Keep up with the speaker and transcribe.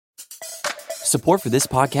Support for this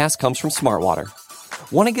podcast comes from Smartwater.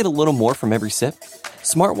 Want to get a little more from every sip?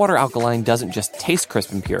 Smartwater Alkaline doesn't just taste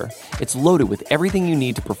crisp and pure, it's loaded with everything you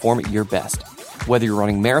need to perform at your best, whether you're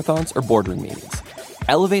running marathons or boardroom meetings.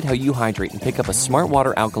 Elevate how you hydrate and pick up a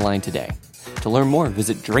Smartwater Alkaline today. To learn more,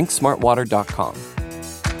 visit drinksmartwater.com.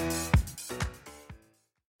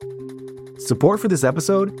 Support for this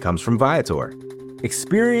episode comes from Viator.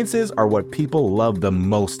 Experiences are what people love the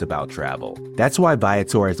most about travel. That's why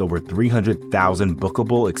Viator has over 300,000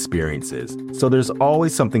 bookable experiences, so there's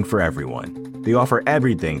always something for everyone. They offer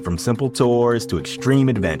everything from simple tours to extreme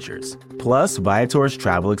adventures. Plus, Viator's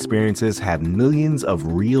travel experiences have millions of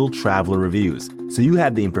real traveler reviews, so you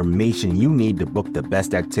have the information you need to book the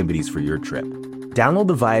best activities for your trip. Download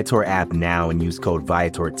the Viator app now and use code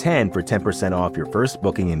Viator10 for 10% off your first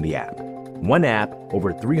booking in the app. One app,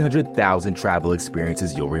 over 300,000 travel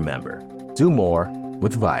experiences you'll remember. Do more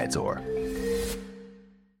with Viator.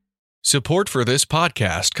 Support for this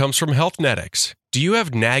podcast comes from Healthnetics. Do you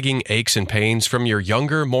have nagging aches and pains from your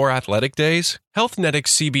younger, more athletic days? Healthnetics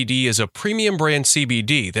CBD is a premium brand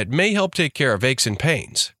CBD that may help take care of aches and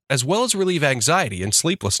pains, as well as relieve anxiety and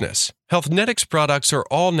sleeplessness. Healthnetics products are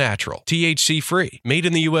all natural, THC-free, made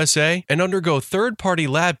in the USA, and undergo third-party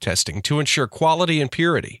lab testing to ensure quality and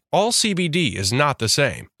purity. All CBD is not the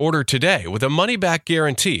same. Order today with a money-back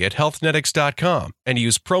guarantee at healthnetics.com and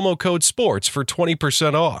use promo code SPORTS for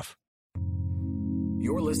 20% off.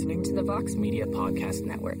 You're listening to the Vox Media Podcast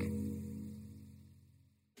Network.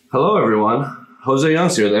 Hello, everyone. Jose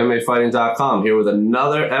Youngs here at MMAfighting.com, here with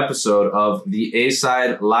another episode of the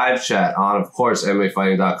A-Side live chat on, of course,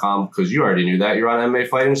 MMAfighting.com, because you already knew that. You're on MMA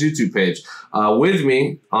Fighting's YouTube page. With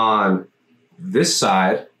me on this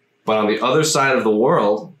side, but on the other side of the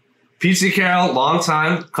world, Pete Carroll, long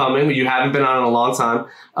time coming. You haven't been on in a long time.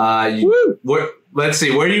 Let's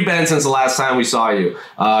see, where have you been since the last time we saw you?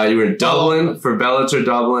 You were in Dublin for Bellator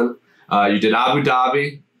Dublin. You did Abu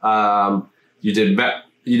Dhabi.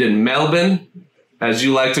 You did Melbourne, as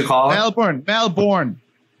you like to call it. Melbourne.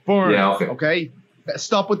 Yeah, okay. Okay?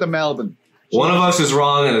 Stop with the Melbourne. One of us is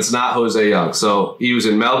wrong, and it's not Jose Young. So he was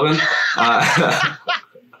in Melbourne.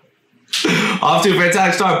 Off to a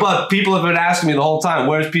fantastic start, but people have been asking me the whole time,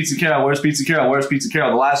 where's Pete Carroll? Where's Pete Carroll? Where's Pete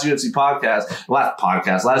Carroll? The last UFC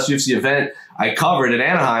event I covered in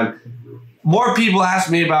Anaheim, more people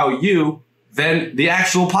asked me about you than the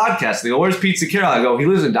actual podcast. They go, where's Pete Carroll? I go, he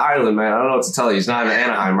lives in Ireland, man. I don't know what to tell you. He's not in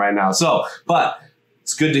Anaheim right now. But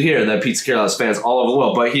it's good to hear that Pete Carroll has fans all over the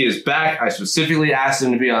world. But he is back. I specifically asked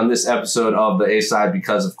him to be on this episode of the A-Side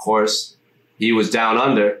because, of course, he was down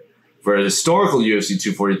under for a historical UFC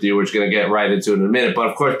 243, which we're going to get right into in a minute. But,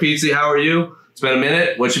 of course, Pete, how are you? It's been a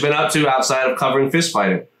minute. What you been up to outside of covering fist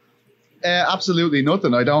fighting? Absolutely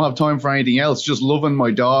nothing. I don't have time for anything else. Just loving my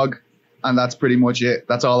dog, and that's pretty much it.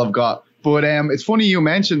 That's all I've got. But it's funny you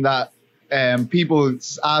mentioned that people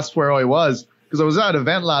asked where I was, because I was at an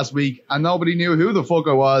event last week, and nobody knew who the fuck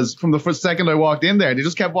I was from the first second I walked in there. They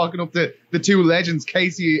just kept walking up to the two legends,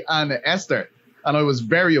 Casey and Esther. And I was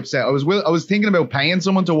very upset. I was thinking about paying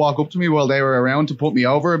someone to walk up to me while they were around to put me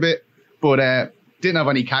over a bit, but didn't have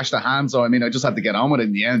any cash to hand. So, I mean, I just had to get on with it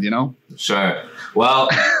in the end, you know? Sure. Well,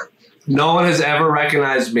 no one has ever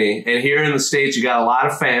recognized me. And here in the States, you got a lot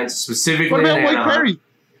of fans, specifically What about in Mike Anaheim. Perry?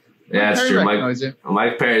 Yeah, that's true.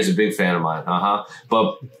 Mike Perry is a big fan of mine.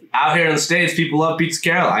 But out here in the States, people love Pete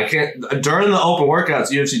Carroll. I can't, during the open workouts,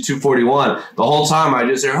 UFC 241, the whole time I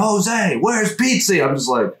just hear, Jose, where's Pete? I'm just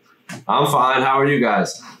like, I'm fine. How are you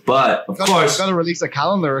guys? But of course, got to release a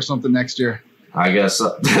calendar or something next year. I guess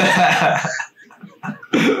so. And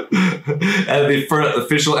the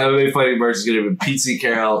official MMA fighting merch is going to be Pete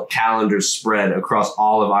Carroll calendar spread across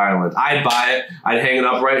all of Ireland. I'd buy it. I'd hang it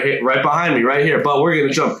up right behind me, right here. But we're going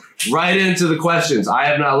to jump right into the questions. I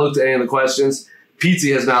have not looked at any of the questions. Pete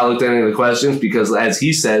has not looked at any of the questions because, as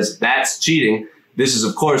he says, that's cheating. This is,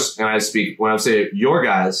 of course, and I speak when I say your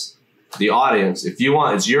guys, the audience, if you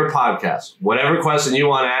want, it's your podcast. Whatever question you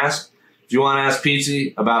want to ask, if you want to ask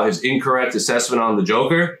Pete about his incorrect assessment on the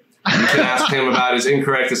Joker, you can ask him about his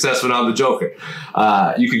incorrect assessment on the Joker.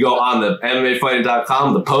 You can go on the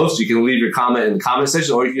MMAfighting.com, the post. You can leave your comment in the comment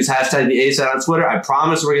section, or you can use hashtag the A-Side on Twitter. I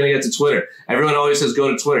promise we're going to get to Twitter. Everyone always says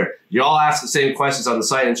go to Twitter. You all ask the same questions on the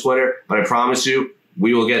site and Twitter, but I promise you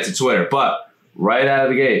we will get to Twitter. But right out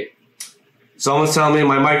of the gate, someone's telling me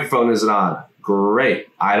my microphone isn't on. Great.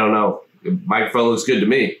 I don't know. The microphone looks good to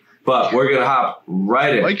me. But we're going to hop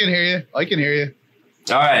right in. I can hear you.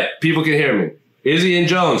 All right. People can hear me. Izzy and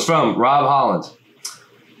Jones from Rob Holland.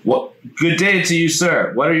 What? Good day to you,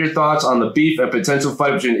 sir. What are your thoughts on the beef and potential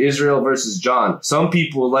fight between Israel versus John? Some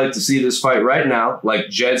people would like to see this fight right now, like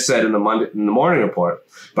Jed said in the morning report.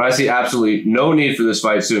 But I see absolutely no need for this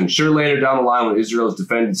fight soon. Sure, later down the line when Israel is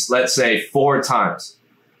defended, let's say 4 times.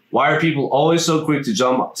 Why are people always so quick to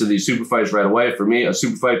jump to these super fights right away? For me, a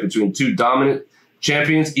super fight between 2 dominant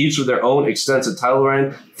champions, each with their own extensive title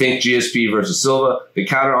reign. Think GSP versus Silva. The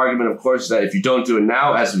counter argument, of course, is that if you don't do it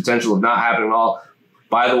now, it has the potential of not happening at all.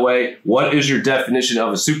 By the way, what is your definition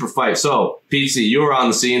of a super fight? So, PC, you were on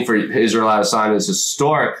the scene for Israel Adesanya's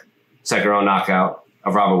historic second-round knockout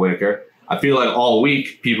of Robert Whittaker. I feel like all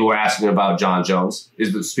week people were asking about John Jones,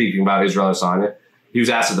 speaking about Israel Adesanya. He was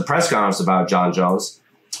asked at the press conference about John Jones.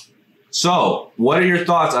 So, what are your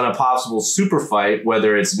thoughts on a possible super fight,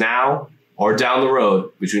 whether it's now or down the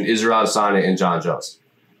road, between Israel Adesanya and John Jones?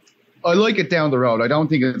 I like it down the road. I don't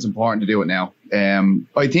think it's important to do it now.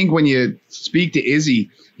 I think when you speak to Izzy,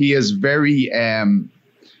 he is very,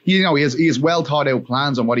 he has well thought out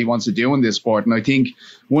plans on what he wants to do in this sport. And I think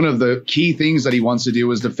one of the key things that he wants to do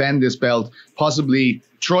is defend this belt, possibly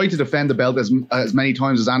try to defend the belt as many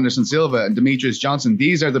times as Anderson Silva and Demetrius Johnson.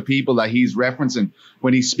 These are the people that he's referencing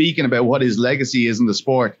when he's speaking about what his legacy is in the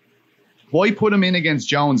sport. Why put him in against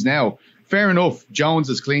Jones now? Fair enough, Jones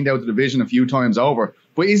has cleaned out the division a few times over,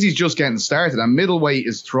 but Izzy's just getting started, and middleweight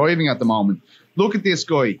is thriving at the moment. Look at this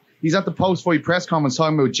guy. He's at the post-fight press conference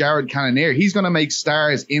talking about Jared Cannonier. He's going to make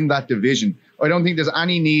stars in that division. I don't think there's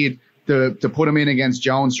any need to put him in against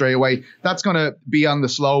Jones straight away. That's going to be on the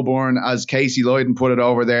slow burn, as Casey Lydon put it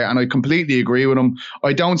over there, and I completely agree with him.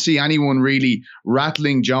 I don't see anyone really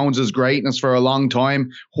rattling Jones's greatness for a long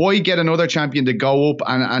time. Why get another champion to go up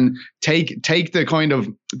and take the kind of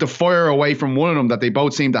the fire away from one of them that they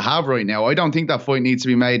both seem to have right now? I don't think that fight needs to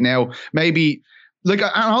be made now. Maybe... and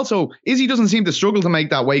also, Izzy doesn't seem to struggle to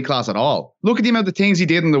make that weight class at all. Look at the amount of things he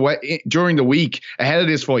did during the week ahead of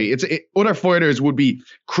this fight. Other fighters would be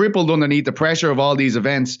crippled underneath the pressure of all these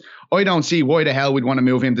events. I don't see why the hell we'd want to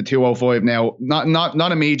move him to 205 now.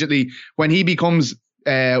 Not immediately. When he becomes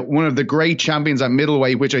one of the great champions at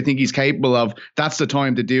middleweight, which I think he's capable of, that's the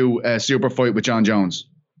time to do a super fight with John Jones.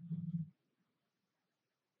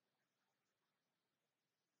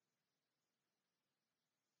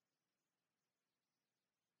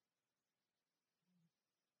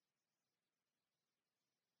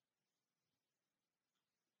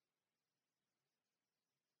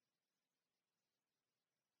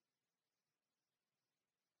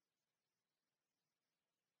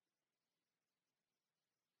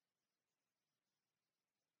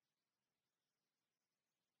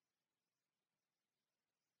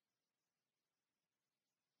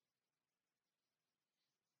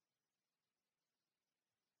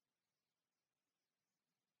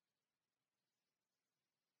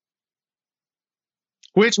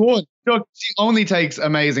 Which one? Look, she only takes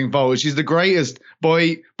amazing photos. She's the greatest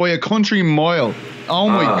by a country mile. Oh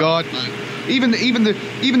my God, man! Even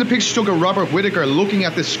the picture she took of Robert Whittaker looking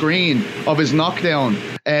at the screen of his knockdown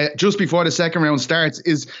just before the second round starts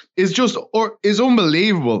is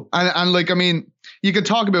unbelievable. And like, I mean, you could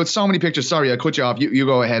talk about so many pictures. Sorry, I cut you off. You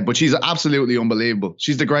go ahead. But she's absolutely unbelievable.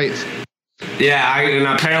 She's the greatest. Yeah, and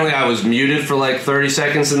apparently I was muted for like 30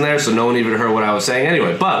 seconds in there, so no one even heard what I was saying.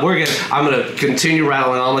 Anyway, but I'm going to continue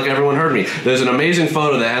rattling on like everyone heard me. There's an amazing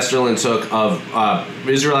photo that Esterlin took of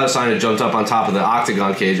Israel Adesanya jumped up on top of the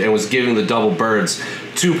octagon cage and was giving the double birds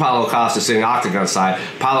to Paulo Costa sitting octagon side.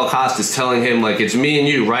 Paulo Costa is telling him, like, it's me and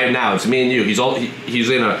you right now. It's me and you. He's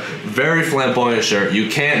in a very flamboyant shirt. You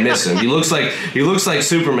can't miss him. He looks like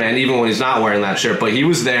Superman even when he's not wearing that shirt. But he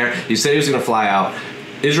was there. He said he was going to fly out.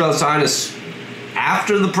 Israel Adesanya,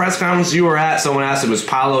 after the press conference you were at, someone asked him, is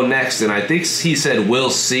Paulo next? And I think he said,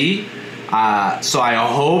 we'll see. So I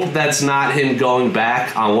hope that's not him going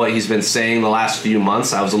back on what he's been saying the last few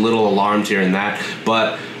months. I was a little alarmed hearing that.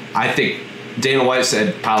 But I think Dana White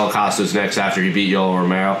said Paulo Costa's next after he beat Yoel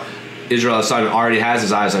Romero. Israel Adesanya already has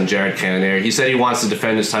his eyes on Jared Cannonier. He said he wants to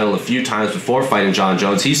defend his title a few times before fighting John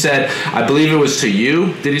Jones. He said, I believe it was to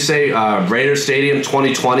you, did he say, Raiders Stadium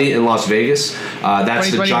 2020 in Las Vegas?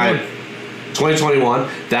 That's the giant... 2021.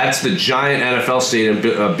 That's the giant NFL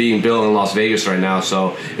stadium being built in Las Vegas right now.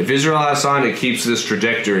 So if Israel Adesanya keeps this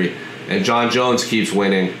trajectory and John Jones keeps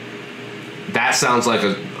winning, that sounds like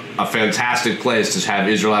a fantastic place to have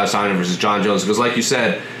Israel Adesanya versus John Jones. Because like you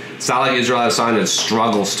said, it's not like Israel Adesanya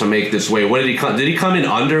struggles to make this weight. What did he come? Did he come in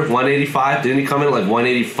under 185? Didn't he come in like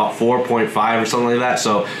 184.5 or something like that?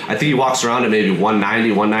 So I think he walks around at maybe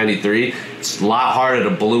 190, 193. It's a lot harder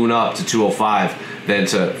to balloon up to 205 than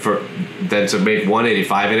to make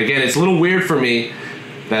 185. And again, it's a little weird for me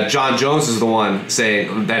that John Jones is the one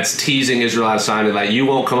saying that's teasing Israel Adesanya, like you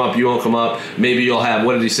won't come up. Maybe you'll have,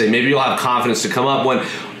 what did he say? Maybe you'll have confidence to come up. When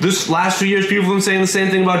this last few years, people have been saying the same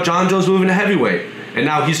thing about John Jones moving to heavyweight, and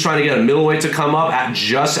now he's trying to get a middleweight to come up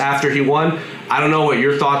just after he won. I don't know what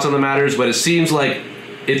your thoughts on the matter is, but it seems like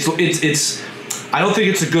it's. I don't think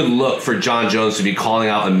it's a good look for John Jones to be calling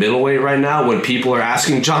out a middleweight right now when people are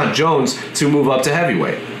asking John Jones to move up to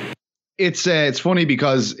heavyweight. It's funny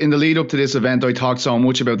because in the lead up to this event, I talked so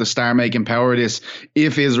much about the star-making power of this.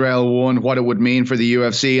 If Israel won, what it would mean for the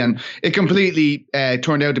UFC, and it completely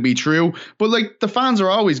turned out to be true. But like the fans are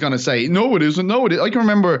always going to say, no, it isn't. No, it is. I can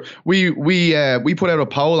remember we put out a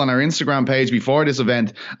poll on our Instagram page before this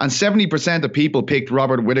event, and 70% of people picked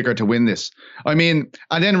Robert Whittaker to win this. I mean,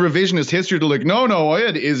 and then revisionist history, they're like, no, I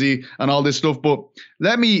had Izzy and all this stuff. But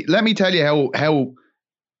let me tell you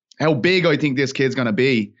how big I think this kid's going to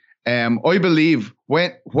be. I believe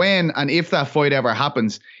when and if that fight ever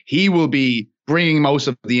happens, he will be bringing most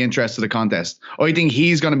of the interest to the contest. I think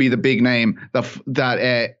he's going to be the big name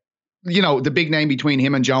the big name between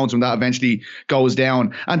him and Jones when that eventually goes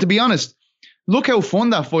down. And to be honest, look how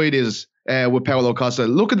fun that fight is with Paulo Costa.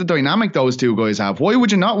 Look at the dynamic those two guys have. Why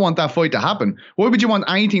would you not want that fight to happen? Why would you want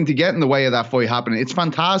anything to get in the way of that fight happening? It's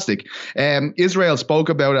fantastic. Israel spoke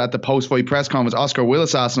about it at the post-fight press conference. Oscar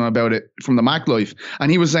Willis asked him about it from the Mac Life, and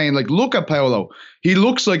he was saying, like, look at Paulo. He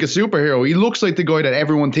looks like a superhero. He looks like the guy that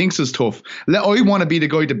everyone thinks is tough. I want to be the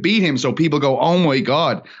guy to beat him so people go, oh my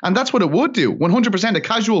God. And that's what it would do. 100%. A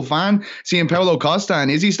casual fan seeing Paulo Costa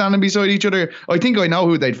and Izzy standing beside each other, I think I know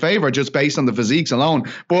who they'd favor just based on the physiques alone.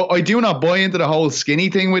 But I do not buy into the whole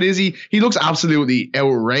skinny thing with Izzy. He looks absolutely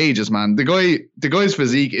outrageous, man. The guy's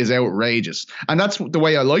physique is outrageous. And that's the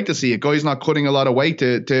way I like to see it. Guys not cutting a lot of weight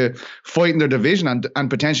to fight in their division and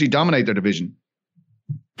potentially dominate their division.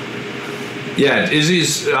 Yeah,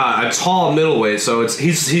 Izzy's a tall middleweight, so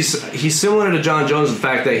he's similar to John Jones in the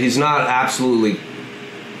fact that he's not absolutely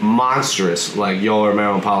monstrous like Yoel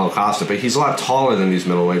Romero and Paulo Costa, but he's a lot taller than these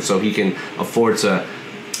middleweights, so he can afford to.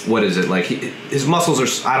 What is it like? His muscles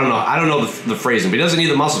are. I don't know the phrasing, but he doesn't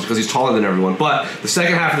need the muscles because he's taller than everyone. But the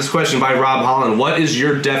second half of this question by Rob Holland: what is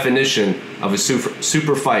your definition of a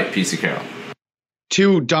super fight, PC Carroll?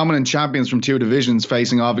 Two dominant champions from two divisions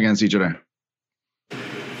facing off against each other.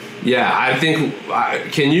 Yeah, I think.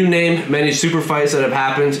 Can you name many super fights that have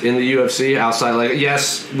happened in the UFC outside? Like,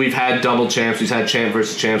 yes, we've had double champs. We've had champ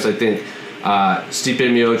versus champs. I think Stipe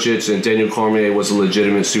Miocic and Daniel Cormier was a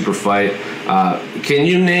legitimate super fight. Can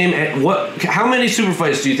you name how many super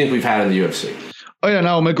fights do you think we've had in the UFC? I don't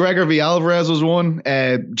know. McGregor v. Alvarez was one.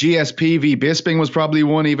 GSP v. Bisping was probably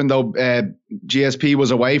one, even though GSP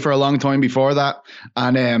was away for a long time before that.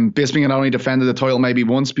 And Bisping had only defended the title maybe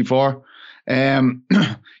once before.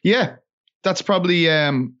 Yeah, that's probably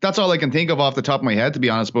that's all I can think of off the top of my head, to be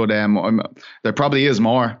honest. But there probably is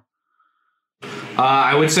more.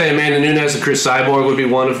 I would say Amanda Nunes and Chris Cyborg would be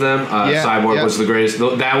one of them. Cyborg was the greatest.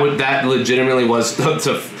 That legitimately was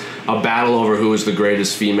a battle over who was the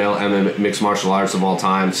greatest female MMA mixed martial arts of all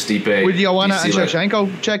time. Stipe. Would Joanna and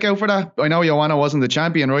Shevchenko check out for that? I know Joanna wasn't the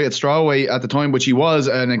champion right at strawweight at the time, but she was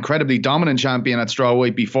an incredibly dominant champion at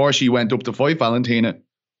strawweight before she went up to fight Valentina.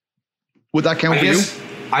 Would that count for you?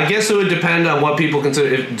 I guess it would depend on what people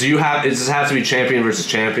consider. Does this have to be champion versus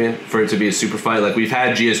champion for it to be a super fight? Like we've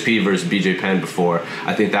had GSP versus BJ Penn before.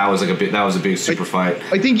 I think that was a big super fight.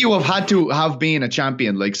 I think you have had to have been a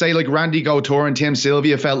champion. Like say like Randy Couture and Tim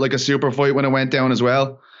Sylvia felt like a super fight when it went down as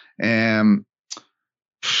well. Dan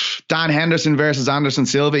Henderson versus Anderson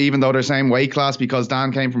Silva, even though they're same weight class because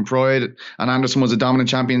Dan came from Pride and Anderson was a dominant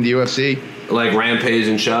champion in the UFC. Like Rampage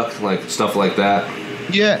and Chuck, like stuff like that.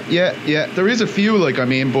 Yeah. There is a few,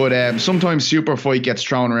 but sometimes super fight gets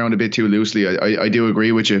thrown around a bit too loosely. I do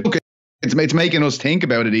agree with you. Okay. It's making us think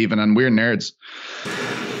about it even, and we're nerds.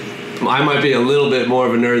 I might be a little bit more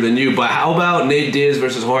of a nerd than you, but how about Nate Diaz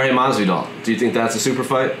versus Jorge Masvidal? Do you think that's a super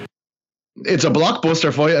fight? It's a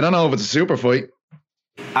blockbuster fight. I don't know if it's a super fight.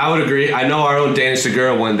 I would agree. I know our own Danny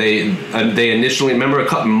Segura, when they initially, remember a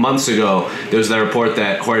couple months ago, there was that report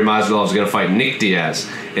that Jorge Masvidal was going to fight Nick Diaz.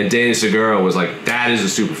 And Danny Segura was like, that is a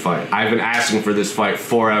super fight. I've been asking for this fight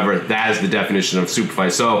forever. That is the definition of super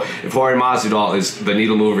fight. So if Jorge Masvidal is the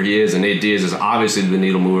needle mover he is, and Nate Diaz is obviously the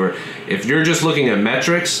needle mover, if you're just looking at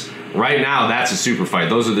metrics, right now that's a super fight.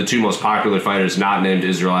 Those are the two most popular fighters not named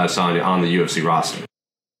Israel Adesanya on the UFC roster.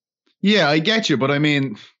 Yeah, I get you, but I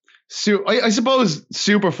mean... I suppose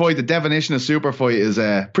super fight, the definition of super fight is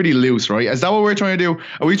pretty loose, right? Is that what we're trying to do?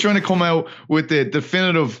 Are we trying to come out with the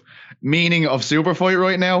definitive meaning of super fight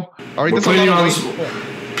right now? All right, we're putting you on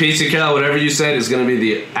PC Cal, whatever you said is going to be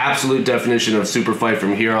the absolute definition of super fight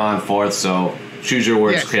from here on forth. So Choose your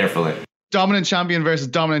words Yes. carefully. Dominant champion versus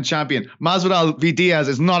dominant champion. Masvidal v Diaz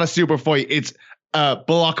is not a super fight. It's a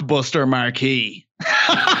blockbuster marquee.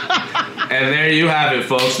 And there you have it,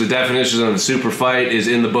 folks. The definition of the super fight is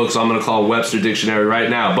in the books. I'm going to call Webster Dictionary right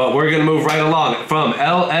now. But we're going to move right along from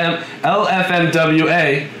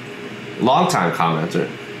LFMWA, longtime commenter.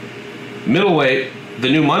 Middleweight, the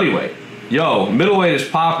new money weight. Yo, middleweight is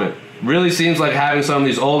popping. Really seems like having some of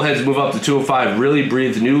these old heads move up to 205 really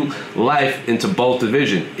breathed new life into both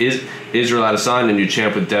divisions. Israel Adesanya, new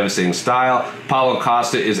champ with devastating style. Paulo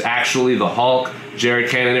Costa is actually the Hulk. Jared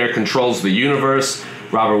Cannonier controls the universe.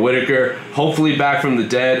 Robert Whittaker, hopefully back from the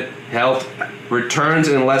dead. Health returns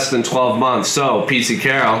in less than 12 months. So, Pete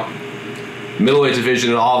Carroll, middleweight division,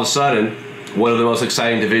 and all of a sudden, one of the most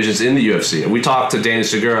exciting divisions in the UFC. And we talked to Danny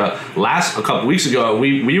Segura a couple weeks ago.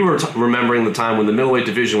 We were remembering the time when the middleweight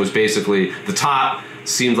division was basically the top.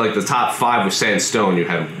 Seemed like the top 5 was set in stone. You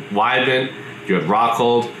had Weidman, you had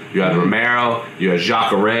Rockhold, you had Romero, you had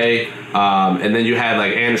Jacare, and then you had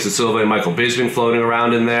like Anderson Silva and Michael Bisping floating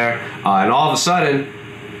around in there. And all of a sudden,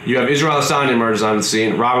 you have Israel Adesanya emerges on the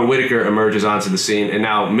scene, Robert Whittaker emerges onto the scene, and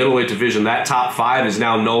now middleweight division, that top 5 is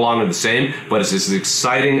now no longer the same, but it's as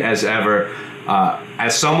exciting as ever.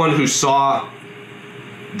 As someone who saw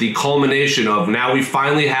the culmination of now we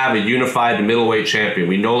finally have a unified middleweight champion.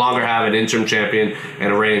 We no longer have an interim champion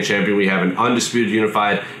and a reigning champion. We have an undisputed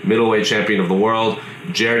unified middleweight champion of the world.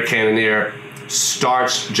 Jared Cannonier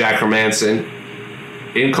starts Jack Hermansson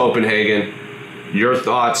in Copenhagen. Your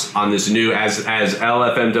thoughts on this new, as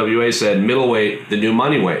LFMWA said, middleweight, the new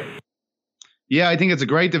money weight? Yeah, I think it's a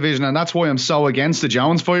great division, and that's why I'm so against the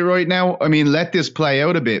Jones fight right now. I mean, let this play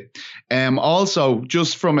out a bit. Also,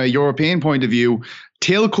 just from a European point of view,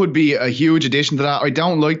 Till could be a huge addition to that. I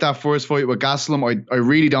don't like that first fight with Gastelum. I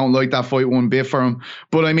really don't like that fight one bit for him.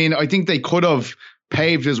 But I mean, I think they could have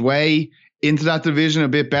paved his way into that division a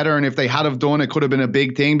bit better, and if they had have done, it could have been a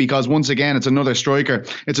big thing, because once again, it's another striker.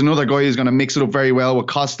 It's another guy who's going to mix it up very well with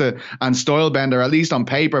Costa and Stylebender. At least on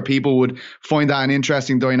paper, people would find that an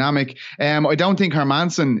interesting dynamic. I don't think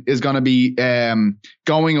Hermansson is going to be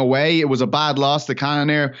going away. It was a bad loss to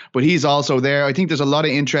Cannonier, but he's also there. I think there's a lot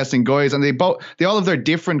of interesting guys, and they all have their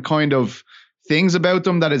different kind of things about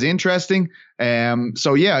them that is interesting.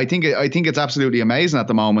 So yeah, I think it's absolutely amazing at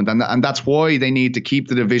the moment, and that's why they need to keep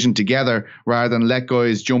the division together rather than let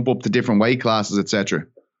guys jump up to different weight classes, etc.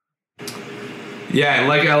 Yeah, and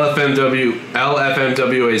like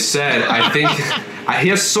LFMWA said, I think he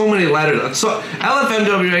has so many letters. So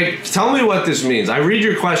LFMWA, tell me what this means. I read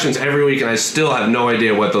your questions every week, and I still have no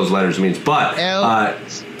idea what those letters means. But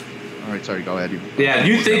all right, sorry, go ahead. Yeah,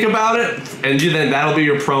 you think about it, and then that'll be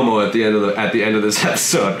your promo at the end of this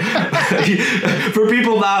episode. For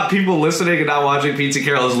people listening and not watching, PC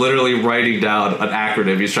Carroll is literally writing down an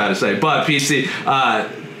acronym he's trying to say. But PC,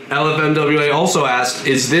 LFMWA also asked,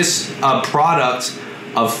 is this a product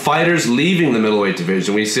of fighters leaving the middleweight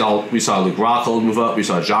division? We saw Luke Rockhold move up, we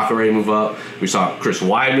saw Jacare move up, we saw Chris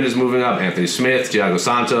Weidman is moving up, Anthony Smith, Thiago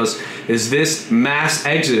Santos. Is this mass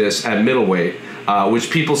exodus at middleweight,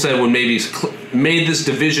 which people said would maybe made this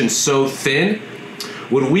division so thin?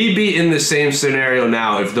 Would we be in the same scenario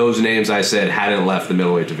now if those names I said hadn't left the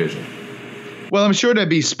middleweight division? Well, I'm sure they'd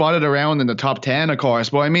be spotted around in the top 10, of course.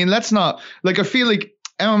 But I mean, let's not, like, I feel like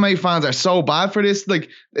MMA fans are so bad for this. Like,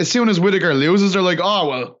 as soon as Whittaker loses, they're like, oh,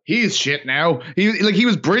 well, he's shit now. He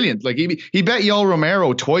was brilliant. Like, he bet Yoel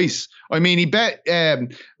Romero twice. I mean, he bet, I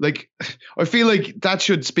feel like that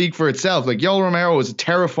should speak for itself. Like, Yoel Romero is a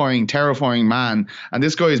terrifying, terrifying man, and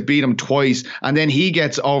this guy has beat him twice, and then he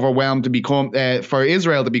gets overwhelmed to become, for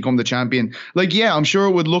Israel to become the champion. Like, yeah, I'm sure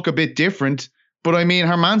it would look a bit different, but I mean,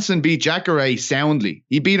 Hermansson beat Jacare soundly.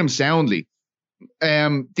 He beat him soundly.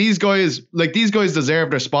 These guys deserve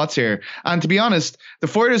their spots here. And to be honest, the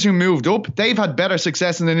fighters who moved up, they've had better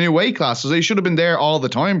success in the new weight class, so they should have been there all the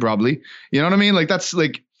time, probably. You know what I mean? Like, that's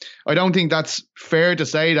like, I don't think that's fair to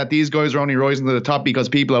say that these guys are only rising to the top because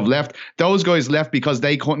people have left. Those guys left because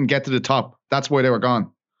they couldn't get to the top. That's why they were gone.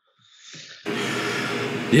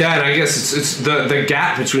 Yeah, and I guess it's the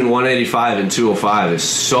gap between 185 and 205 is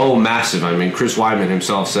so massive. I mean, Chris Weidman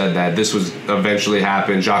himself said that this was eventually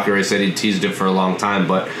happen. Jacare said he teased it for a long time,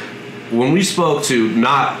 but when we spoke to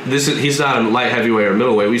he's not a light heavyweight or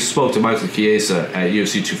middleweight. We spoke to Michael Chiesa at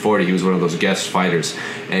UFC 240. He was one of those guest fighters,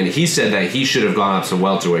 and he said that he should have gone up to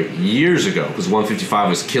welterweight years ago because 155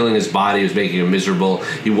 was killing his body. It was making him miserable.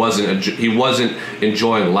 He wasn't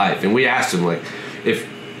enjoying life. And we asked him, like, if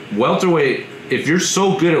you're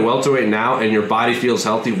so good at welterweight now and your body feels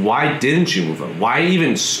healthy, why didn't you move up? Why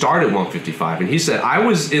even start at 155? And he said, I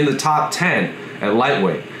was in the top 10 at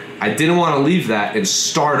lightweight. I didn't want to leave that and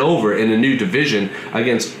start over in a new division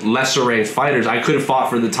against lesser ranked fighters. I could have fought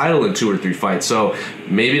for the title in 2 or 3 fights. So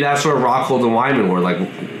maybe that's where Rockhold and Weidman were. Like,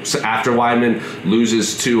 after Weidman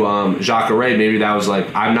loses to Jacare, maybe that was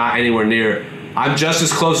like, I'm not anywhere near. I'm just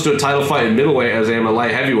as close to a title fight in middleweight as I am a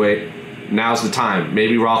light heavyweight. Now's the time.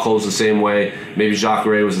 Maybe Rockhold's the same way. Maybe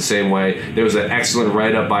Jacare was the same way. There was an excellent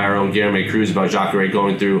write-up by our own Guilherme Cruz about Jacare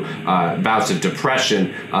going through bouts of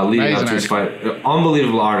depression leading up to his fight.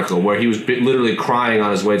 Unbelievable article where he was literally crying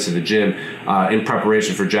on his way to the gym in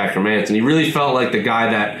preparation for Jack Hermansson. He really felt like the guy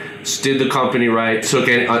that did the company right, took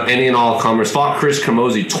any and all comers, fought Chris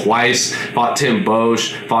Camozzi twice, fought Tim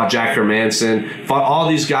Bosch, fought Jack Hermansson, fought all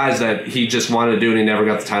these guys that he just wanted to do and he never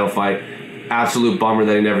got the title fight. Absolute bummer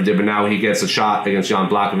that he never did, but now he gets a shot against Jan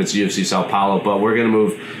Blachowicz, UFC Sao Paulo. But we're going to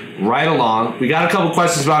move right along. We got a couple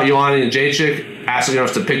questions about Joanna and Jacek, asking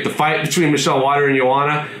us to pick the fight between Michelle Water and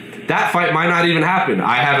Joanna. That fight might not even happen.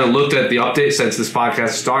 I haven't looked at the update since this podcast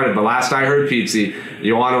started, but last I heard, Pizzi,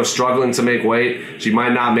 Joanna was struggling to make weight. She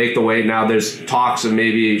might not make the weight. Now there's talks of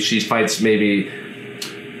maybe she fights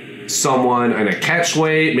maybe someone in a catch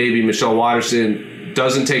weight, maybe Michelle Waterson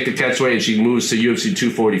doesn't take the catch weight and she moves to UFC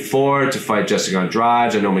 244 to fight Jessica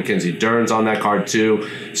Andrade. I know Mackenzie Dern's on that card too.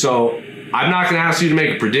 So I'm not going to ask you to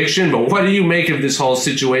make a prediction, but what do you make of this whole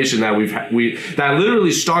situation that that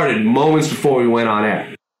literally started moments before we went on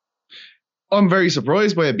air? I'm very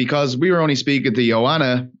surprised by it because we were only speaking to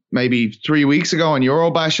Joanna maybe 3 weeks ago on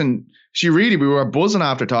Eurobash, and we were buzzing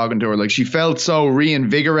after talking to her. Like, she felt so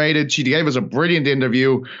reinvigorated. She gave us a brilliant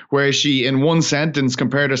interview where she, in one sentence,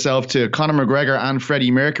 compared herself to Conor McGregor and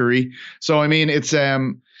Freddie Mercury. So, I mean, it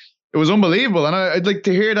was unbelievable. And I'd like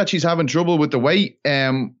to hear that she's having trouble with the weight.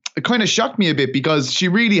 It kind of shocked me a bit because she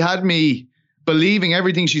really had me believing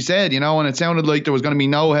everything she said, and it sounded like there was going to be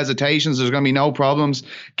no hesitations. There's going to be no problems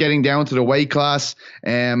getting down to the weight class.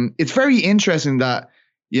 It's very interesting that,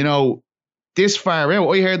 this far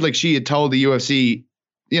out. I heard like she had told the UFC,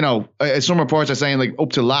 some reports are saying like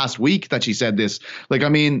up to last week that she said this. Like, I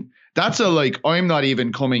mean, that's I'm not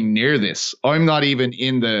even coming near this. I'm not even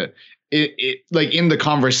in the in the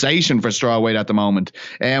conversation for strawweight at the moment.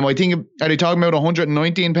 I think, are they talking about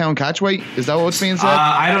 119 pound catch weight? Is that what's being said?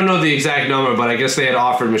 I don't know the exact number, but I guess they had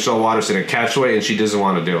offered Michelle Waterson a catch weight and she doesn't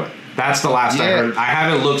want to do it. That's the last I heard. I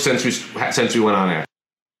haven't looked since we went on air.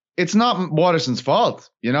 It's not Waterson's fault,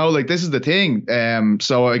 this is the thing.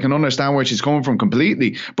 So I can understand where she's coming from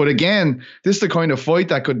completely. But again, this is the kind of fight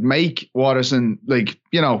that could make Waterson,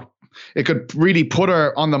 it could really put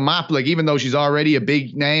her on the map, even though she's already a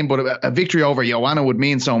big name, but a victory over Joanna would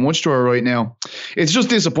mean so much to her right now. It's just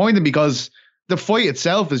disappointing because the fight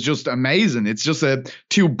itself is just amazing. It's just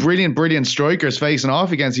two brilliant strikers facing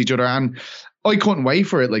off against each other. And I couldn't wait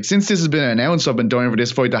for it. Since this has been announced, I've been dying for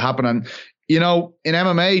this fight to happen. And, in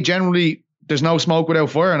MMA, generally, there's no smoke without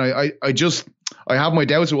fire. And I have my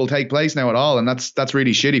doubts it will take place now at all. And that's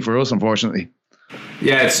really shitty for us, unfortunately.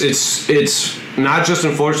 Yeah, it's not just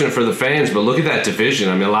unfortunate for the fans, but look at that division.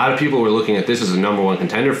 I mean, a lot of people were looking at this as a number one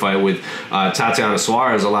contender fight with Tatiana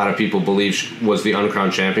Suarez. A lot of people believe she was the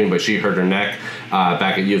uncrowned champion, but she hurt her neck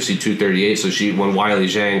back at UFC 238. So when Weili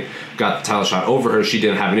Zhang got the title shot over her, she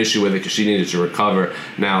didn't have an issue with it because she needed to recover.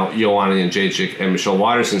 Now, Joanna and Jacek and Michelle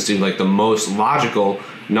Waterson seem like the most logical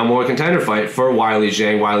number one contender fight for Weili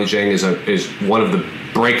Zhang. Weili Zhang is one of the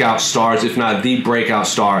breakout stars, if not the breakout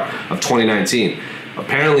star of 2019.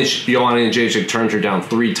 Apparently, Joanna and Jacek turned her down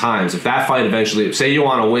 3 times. If that fight eventually, say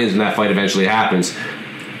Joanna wins and that fight eventually happens,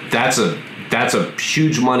 that's a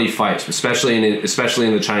huge money fight, especially in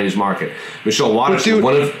the Chinese market. Michelle Waterson,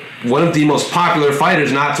 one of the most popular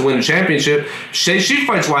fighters not to win a championship, she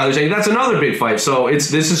fights Weili Zhang. That's another big fight. So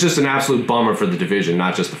this is just an absolute bummer for the division,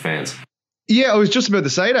 not just the fans. Yeah, I was just about to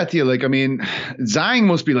say that to you. Zhang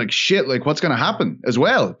must be shit, what's going to happen as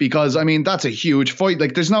well? Because, that's a huge fight.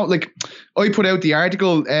 There's no, I put out the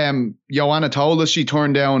article, Joanna told us she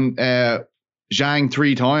turned down Zhang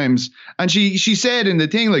 3 times. And she said in the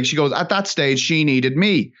thing, she goes, at that stage, she needed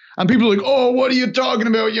me. And people are like, oh, what are you talking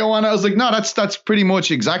about, Joanna? I was like, no, that's pretty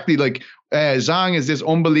much exactly Zhang is this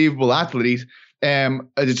unbelievable athlete.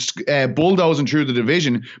 It's bulldozing through the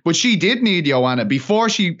division, but she did need Joanna before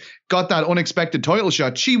she got that unexpected title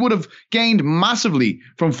shot. She would have gained massively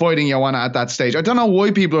from fighting Joanna at that stage. I don't know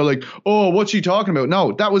why people are like, oh, what's she talking about?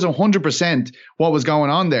 No, that was 100% what was going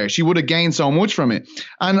on there. She would have gained so much from it.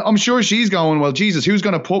 And I'm sure she's going, well, Jesus, who's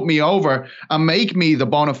going to put me over and make me the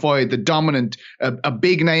bona fide, the dominant, a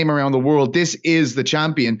big name around the world? This is the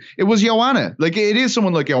champion. It was Joanna. It is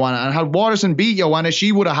someone like Joanna. And had Waterson beat Joanna,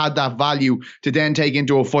 she would have had that value to then take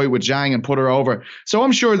into a fight with Zhang and put her over. So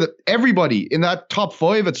I'm sure that everybody in that top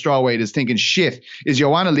 5 at strawweight strawweight is thinking, shit, is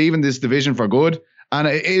Joanna leaving this division for good? And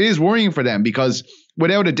it is worrying for them because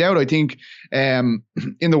without a doubt, I think in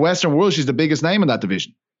the Western world, she's the biggest name in that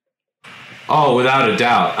division. Oh, without a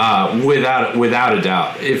doubt. Without a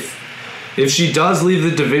doubt. If she does leave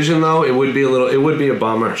the division, though, it would be a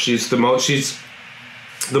bummer. She's the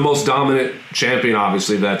most dominant champion,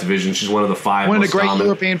 obviously, of that division. She's one of the five. One of the great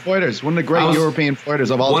European fighters. One of the great European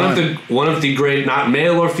fighters of all time. One of the great, not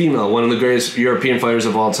male or female, one of the greatest European fighters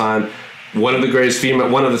of all time. One of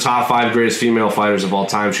the top 5 greatest female fighters of all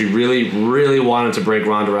time. She really, really wanted to break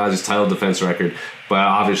Ronda Rousey's title defense record, but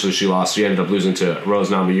obviously she lost. She ended up losing to Rose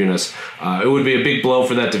Namajunas. It would be a big blow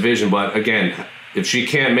for that division, but again, if she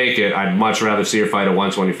can't make it, I'd much rather see her fight at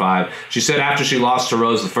 125. She said after she lost to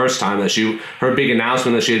Rose the first time that her big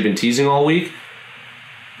announcement that she had been teasing all week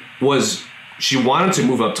was she wanted to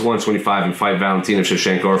move up to 125 and fight Valentina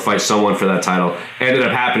Shevchenko or fight someone for that title. Ended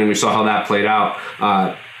up happening. We saw how that played out.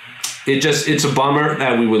 It's a bummer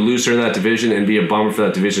that we would lose her in that division and be a bummer for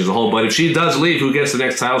that division as a whole. But if she does leave, who gets the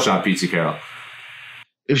next title shot, Pete Carroll?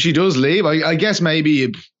 If she does leave, I guess maybe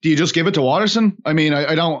do you just give it to Watterson? I mean,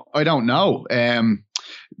 I don't know.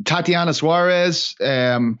 Tatiana Suarez,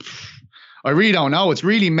 I really don't know. It's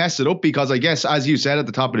really messed it up because I guess, as you said at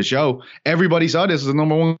the top of the show, everybody saw this as the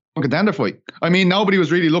number 1 contender fight. I mean, nobody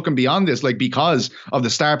was really looking beyond this, like because of the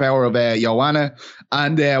star power of Joanna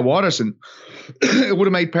and Watterson. It would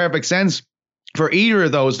have made perfect sense for either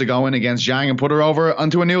of those to go in against Zhang and put her over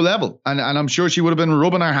onto a new level. And I'm sure she would have been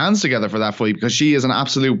rubbing her hands together for that fight because she is an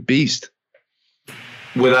absolute beast.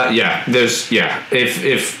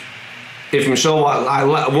 If Michelle,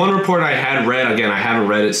 one report I had read, again, I haven't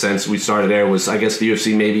read it since we started there, was I guess the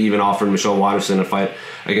UFC maybe even offered Michelle Watterson a fight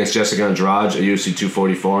against Jessica Andrade at UFC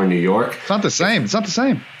 244 in New York. It's not the same. It's not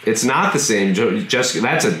the same. Jessica,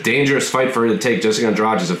 that's a dangerous fight for her to take. Jessica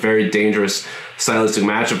Andrade is a very dangerous stylistic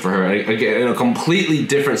matchup for her. Again, a completely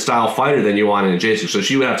different style fighter than Joanna Jędrzejczyk. So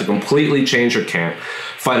she would have to completely change her camp,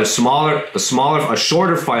 fight a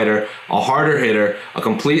shorter fighter, a harder hitter, a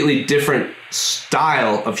completely different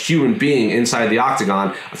style of human being inside the octagon.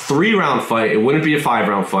 A 3-round fight. It wouldn't be a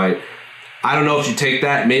 5-round fight. I don't know if you take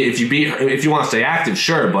that. Maybe if you want to stay active,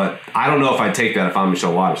 sure, but I don't know if I'd take that if I'm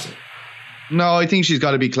Michelle Watterson. No, I think she's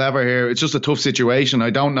got to be clever here. It's just a tough situation. I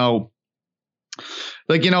don't know.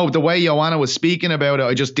 Like, you know, the way Joanna was speaking about it,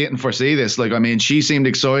 I just didn't foresee this. Like, I mean, she seemed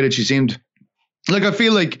excited. She seemed like, I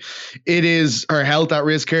feel like it is her health at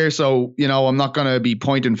risk here. So, you know, I'm not going to be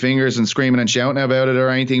pointing fingers and screaming and shouting about it or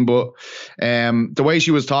anything. But the way she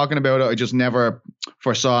was talking about it, I just never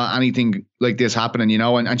foresaw anything like this happening, you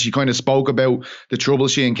know. And she kind of spoke about the trouble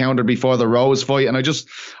she encountered before the Rose fight. And I just,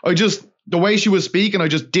 the way she was speaking, I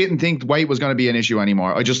just didn't think weight was going to be an issue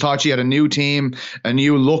anymore. I just thought she had a new team, a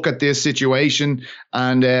new look at this situation.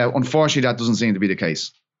 And unfortunately, that doesn't seem to be the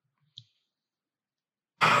case.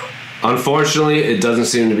 Unfortunately, it doesn't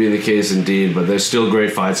seem to be the case indeed, but there's still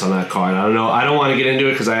great fights on that card. I don't know. I don't want to get into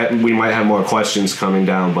it because we might have more questions coming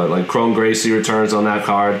down, but like Chrome Gracie returns on that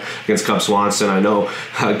card against Cub Swanson. I know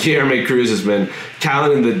Guilherme Cruz has been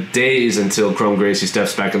counting the days until Chrome Gracie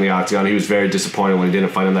steps back in the octagon. He was very disappointed when he didn't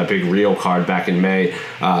fight on that big Rio card back in May.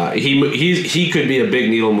 He could be a big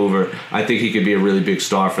needle mover. I think he could be a really big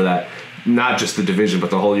star for that. Not just the division,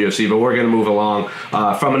 but the whole UFC. But we're going to move along.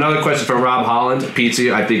 From another question from Rob Holland.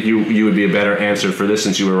 Pizzi, I think you would be a better answer for this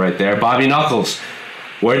since you were right there. Bobby Knuckles,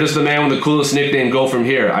 where does the man with the coolest nickname go from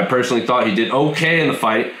here? I personally thought he did okay in the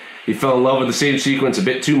fight. He fell in love with the stage sequence a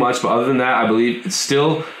bit too much, but other than that, I believe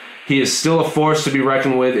he is still a force to be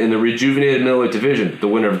reckoned with in the rejuvenated middleweight division. The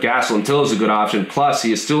winner of Gastelum Till is a good option. Plus,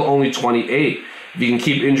 he is still only 28. If he can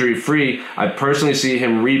keep injury-free, I personally see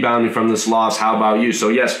him rebounding from this loss. How about you? So,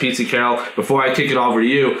 yes, Pizzi Carroll, before I kick it over to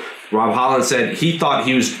you, Rob Holland said he thought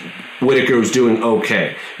Whittaker was doing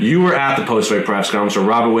okay. You were at the post-fight press conference where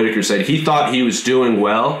Robert Whittaker said he thought he was doing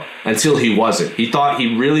well until he wasn't. He thought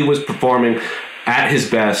he really was performing at his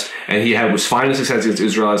best, and he was finding success against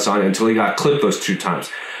Israel Adesanya until he got clipped those 2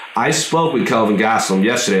 times. I spoke with Kelvin Gastelum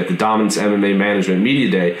yesterday at the Dominance MMA Management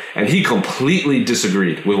Media Day, and he completely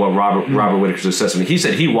disagreed with what Robert Whittaker's assessment. He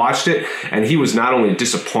said he watched it, and he was not only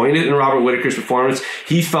disappointed in Robert Whittaker's performance,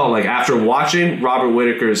 he felt like after watching Robert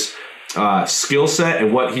Whittaker's skill set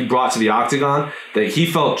and what he brought to the octagon, that he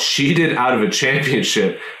felt cheated out of a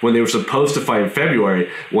championship when they were supposed to fight in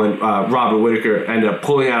February, when Robert Whittaker ended up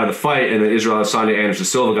pulling out of the fight and then Israel Adesanya and Anderson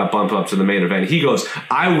Silva got bumped up to the main event. He goes,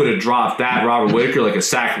 I would have dropped that Robert Whittaker like a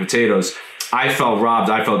sack of potatoes. I felt robbed.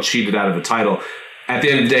 I felt cheated out of a title. At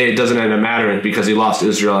the end of the day, it doesn't end up mattering because he lost to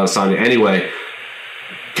Israel Adesanya anyway.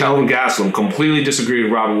 Kelvin Gastelum completely disagreed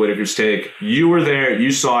with Robert Whittaker's take. You were there.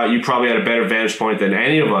 You saw it. You probably had a better vantage point than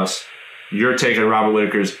any of us. your take on Robert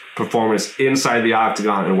Whittaker's performance inside the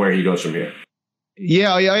octagon and where he goes from here.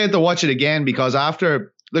 Yeah, I had to watch it again because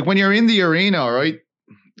after, like, when you're in the arena, right?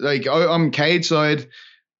 Like, I'm cage side,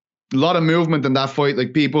 a lot of movement in that fight.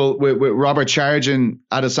 Like, people with Robert charging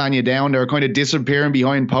Adesanya down, they're kind of disappearing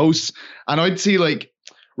behind posts. And I'd see, like,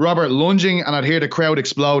 Robert lunging and I'd hear the crowd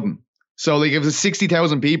exploding. So, like, it was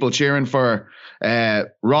 60,000 people cheering for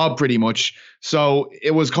Rob pretty much. So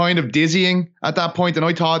it was kind of dizzying at that point. And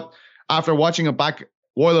I thought, after watching it back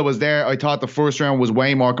while I was there, I thought the first round was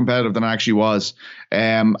way more competitive than it actually was.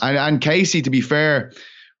 And Casey, to be fair,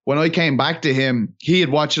 when I came back to him, he had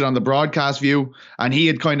watched it on the broadcast view and he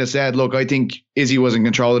had kind of said, look, I think Izzy was in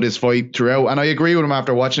control of this fight throughout. And I agree with him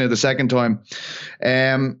after watching it the second time.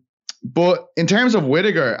 But in terms of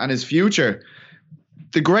Whittaker and his future,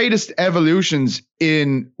 the greatest evolutions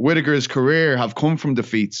in Whittaker's career have come from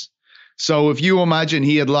defeats. So if you imagine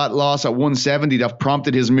he had lost at 170 that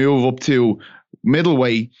prompted his move up to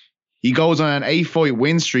middleweight, he goes on an 8-fight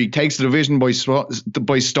win streak, takes the division by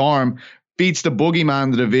storm, beats the boogeyman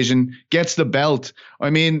in the division, gets the belt. I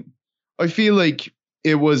mean, I feel like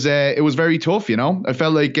it was very tough, you know? I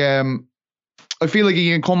feel like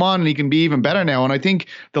he can come on and he can be even better now. And I think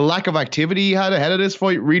the lack of activity he had ahead of this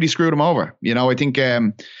fight really screwed him over. You know, I think,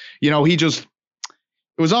 it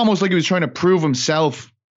was almost like he was trying to prove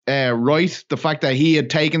himself right. The fact that he had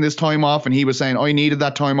taken this time off and he was saying, I needed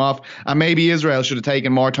that time off. And maybe Israel should have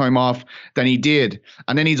taken more time off than he did.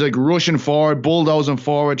 And then he's like rushing forward, bulldozing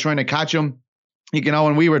forward, trying to catch him. You know,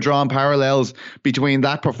 and we were drawing parallels between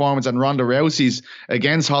that performance and Ronda Rousey's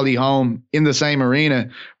against Holly Holm in the same arena.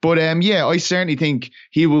 But I certainly think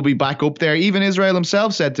he will be back up there. Even Israel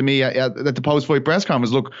himself said to me at the post-fight press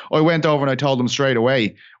conference, look, I went over and I told him straight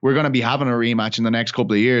away, we're going to be having a rematch in the next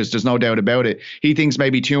couple of years. There's no doubt about it. He thinks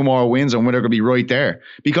maybe 2 more wins and Whittaker will be right there.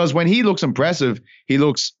 Because when he looks impressive, he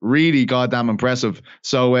looks really goddamn impressive.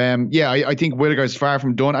 So, I think Whittaker's far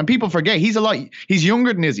from done. And people forget, he's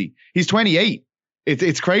younger than Izzy. He's 28.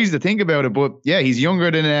 It's crazy to think about it, but yeah, he's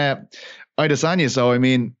younger than Adesanya. So, I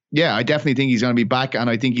mean, yeah, I definitely think he's going to be back, and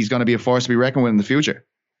I think he's going to be a force to be reckoned with in the future.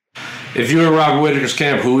 If you were in Robert Whittaker's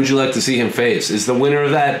camp, who would you like to see him face? Is the winner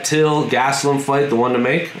of that Till-Gastelum fight the one to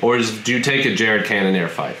make, or do you take a Jared Cannonier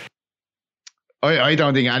fight? I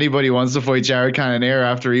don't think anybody wants to fight Jared Cannonier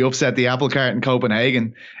after he upset the apple cart in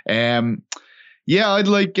Copenhagen. I'd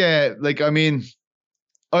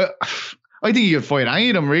I think he could fight any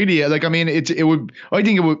of them, really. Like, I mean,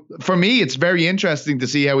 for me, it's very interesting to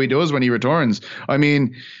see how he does when he returns. I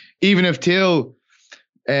mean, even if Till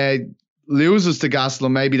loses to Gastelum,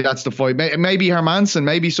 maybe that's the fight. Maybe Hermanson,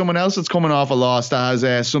 maybe someone else that's coming off a loss that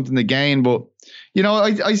has something to gain. But, you know,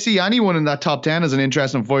 I see anyone in that top 10 as an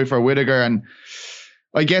interesting fight for Whittaker. And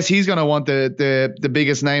I guess he's going to want the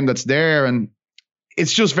biggest name that's there. And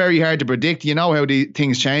it's just very hard to predict. You know how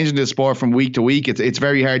things change in this sport from week to week. It's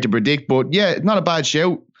very hard to predict. But yeah, not a bad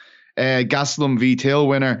shout. Gastelum v Till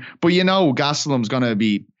winner. But you know, Gastelum's going to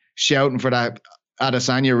be shouting for that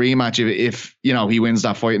Adesanya rematch if you know he wins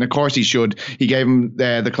that fight. And of course he should. He gave him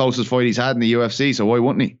the closest fight he's had in the UFC. So why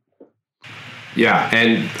wouldn't he? Yeah,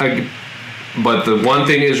 but the one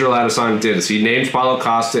thing Israel Adesanya did is he named Paulo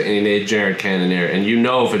Costa and he named Jared Cannonier. And you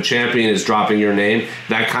know if a champion is dropping your name,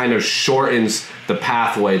 that kind of shortens the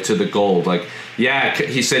pathway to the gold. Like, yeah,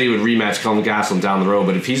 he said he would rematch Kelvin Gastelum down the road,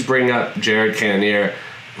 but if he's bringing up Jared Cannonier,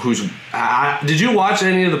 who's... did you watch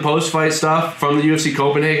any of the post-fight stuff from the UFC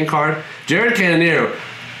Copenhagen card? Jared Cannonier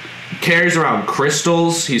carries around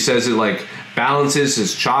crystals. He says it, like, balances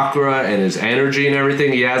his chakra and his energy and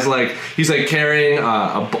everything. He's carrying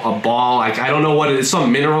a ball. Like, I don't know what it is,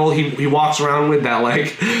 some mineral he walks around with that, like,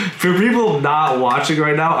 for people not watching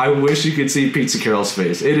right now, I wish you could see Pete Carroll's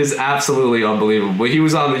face. It is absolutely unbelievable. He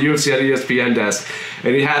was on the UFC at ESPN desk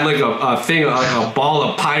and he had like a ball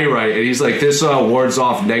of pyrite, and he's like, this wards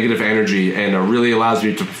off negative energy and really allows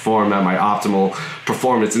me to perform at my optimal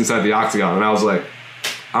performance inside the octagon. And I was like,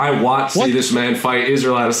 I want to see this man fight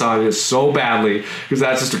Israel Adesanya so badly, because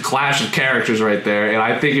that's just a clash of characters right there. And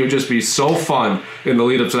I think it would just be so fun in the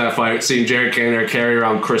lead up to that fight, seeing Jared Cannonier carry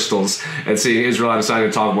around crystals and seeing Israel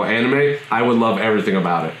Adesanya talk about anime. I would love everything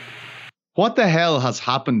about it. What the hell has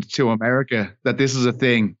happened to America that this is a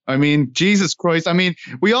thing? I mean, Jesus Christ. I mean,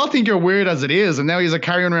 we all think you're weird as it is, and now he's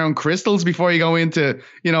carrying around crystals before you go into,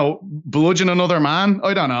 bludgeon another man.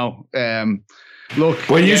 I don't know. Look,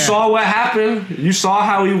 when you saw what happened, you saw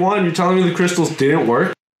how he won. You're telling me the crystals didn't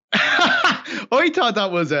work? I thought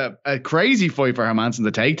that was a crazy fight for Hermanson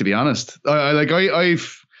to take, to be honest.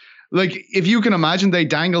 Like, if you can imagine, they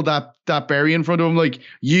dangled that berry in front of him, like,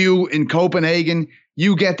 you in Copenhagen,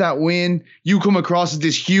 you get that win, you come across as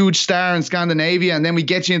this huge star in Scandinavia, and then we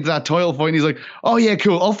get you into that title fight, and he's like, oh yeah,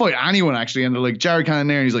 cool, I'll fight anyone actually. And they're like, Jared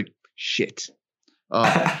Cannonier, and he's like, shit.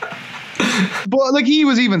 But like, he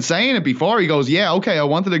was even saying it before. He goes, yeah, okay, I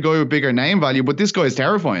wanted a guy with bigger name value, but this guy's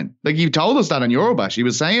terrifying. Like, he told us that on Eurobash. He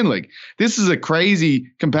was saying, like, this is a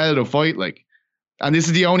crazy competitive fight, like, and this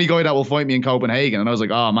is the only guy that will fight me in Copenhagen. And I was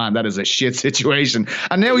like, oh man, that is a shit situation.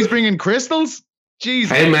 And now he's bringing crystals?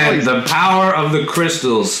 Jesus. Hey man, Christ. the power of the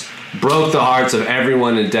crystals broke the hearts of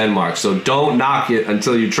everyone in Denmark. So don't knock it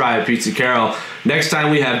until you try it, Pete Carroll. Next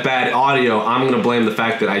time we have bad audio, I'm going to blame the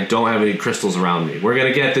fact that I don't have any crystals around me. We're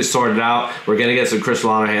going to get this sorted out. We're going to get some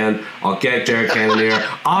crystal on our hand. I'll get Jared Cannonier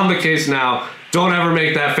on the case now. Don't ever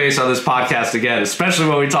make that face on this podcast again, especially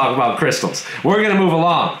when we talk about crystals. We're going to move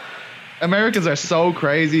along. Americans are so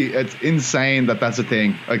crazy. It's insane that that's a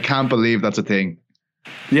thing. I can't believe that's a thing.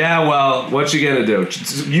 Yeah, well, what you gonna do?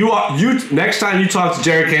 You next time you talk to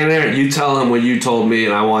Jared Cannonier, you tell him what you told me,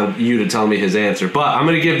 and I want you to tell me his answer. But I'm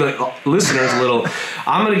gonna give the listeners a little.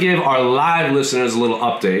 I'm gonna give our live listeners a little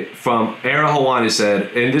update from Ara Helwani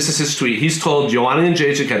said, and this is his tweet. He's told Joanna and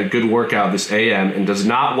Jacek had a good workout this AM and does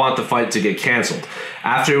not want the fight to get canceled.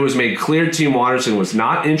 After it was made clear Team Watterson was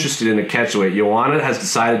not interested in the catchweight, Joanna has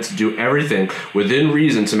decided to do everything within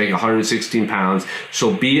reason to make 116 pounds.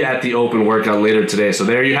 She'll be at the open workout later today. So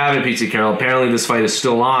there you have it, PT Carroll. Apparently this fight is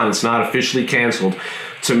still on. It's not officially canceled.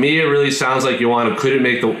 To me, it really sounds like Joanna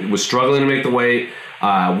was struggling to make the weight,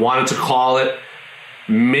 wanted to call it.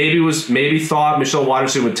 Maybe thought Michelle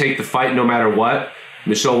Waterson would take the fight no matter what.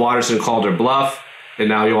 Michelle Waterson called her bluff, and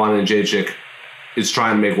now Joanna and Jacek is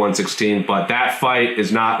trying to make 116, but that fight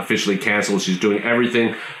is not officially canceled. She's doing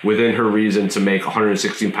everything within her reason to make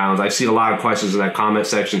 116 pounds. I've seen a lot of questions in that comment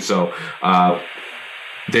section, so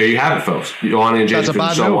there you have it, folks. Joanna and Jacek,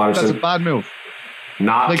 Michelle Waterson. That's a bad move.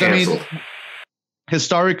 Not canceled. I mean,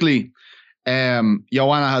 historically,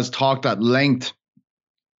 Joanna has talked at length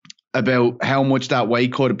about how much that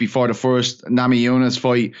weight cut before the first Namajunas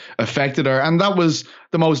fight affected her, and that was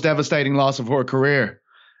the most devastating loss of her career.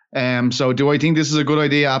 So do I think this is a good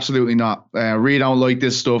idea? Absolutely not. Really don't like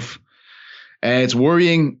this stuff. It's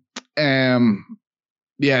worrying.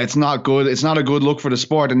 It's not good. It's not a good look for the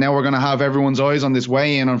sport. And now we're going to have everyone's eyes on this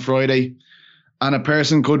weigh-in on Friday. And a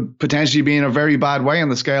person could potentially be in a very bad way on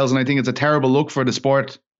the scales. And I think it's a terrible look for the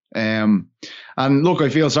sport. And look, I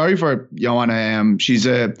feel sorry for Joanna. She's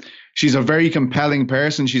a very compelling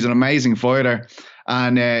person. She's an amazing fighter.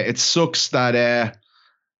 And it sucks that...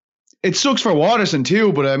 It sucks for Waterson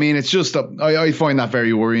too, but I mean, it's just, I find that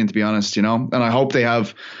very worrying, to be honest, you know, and I hope they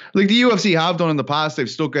have, like the UFC have done in the past, they've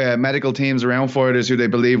stuck medical teams around fighters who they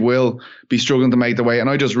believe will be struggling to make the weight, and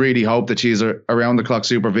I just really hope that she's around the clock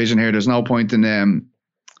supervision here. There's no point in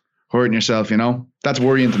hurting yourself, you know, that's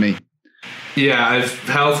worrying to me. Yeah, if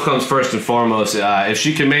health comes first and foremost. If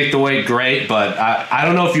she can make the weight, great. But I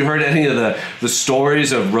don't know if you heard any of the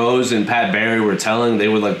stories of Rose and Pat Barry were telling. They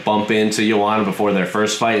would like bump into Joanna before their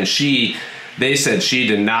first fight, and they said she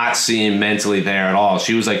did not seem mentally there at all.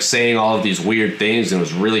 She was like saying all of these weird things and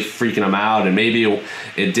was really freaking them out. And maybe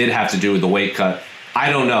it did have to do with the weight cut. I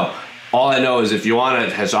don't know. All I know is if Joanna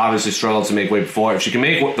has obviously struggled to make weight before, if she can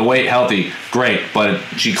make the weight healthy, great. But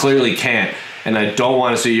she clearly can't. And I don't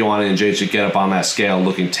want to see Joanna and Jacek get up on that scale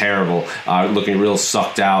looking terrible, looking real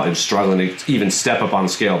sucked out and struggling to even step up on the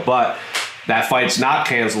scale. But that fight's not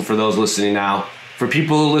canceled for those listening now. For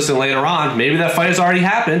people who listen later on, maybe that fight has already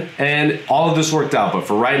happened and all of this worked out. But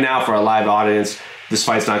for right now, for our live audience, this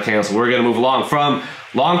fight's not canceled. We're going to move along from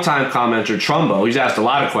longtime commenter Trumbo. He's asked a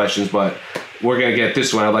lot of questions, but we're going to get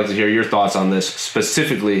this one. I'd like to hear your thoughts on this,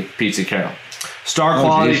 specifically Pete Carroll. Star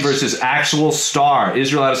quality versus actual star.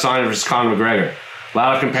 Israel Adesanya versus Conor McGregor. A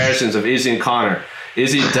lot of comparisons of Izzy and Conor.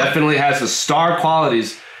 Izzy definitely has the star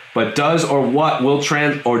qualities, but does or will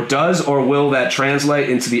that translate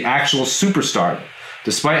into the actual superstar?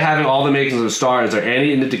 Despite having all the makings of a star, is there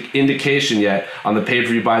any indication yet on the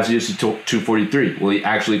pay-per-view buys of UFC 243? Will he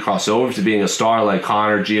actually cross over to being a star like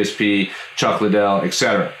Conor, GSP, Chuck Liddell,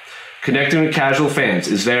 etc.? Connecting with casual fans,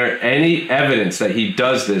 is there any evidence that he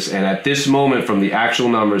does this? And at this moment, from the actual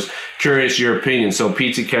numbers, curious your opinion. So,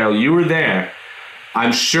 Pete Carroll, you were there.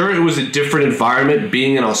 I'm sure it was a different environment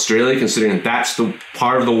being in Australia, considering that's the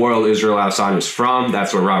part of the world Israel Adesanya is from.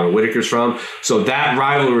 That's where Robert Whittaker's from. So that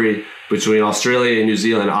rivalry between Australia and New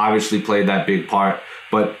Zealand obviously played that big part.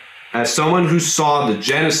 But as someone who saw the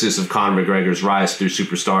genesis of Conor McGregor's rise through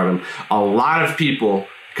superstardom, a lot of people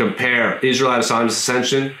compare Israel Adesanya's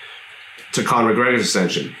ascension to Conor McGregor's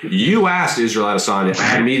ascension. You asked Israel Adesanya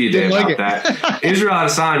at Media Day about that. Israel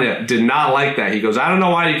Adesanya did not like that. He goes, I don't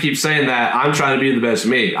know why you keep saying that. I'm trying to be the best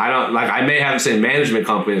me. I may have the same management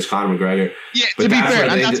company as Conor McGregor. Yeah, to be fair,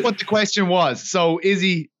 and that's what the question was. So is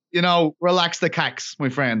he, relax the cax, my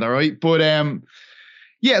friend, all right? But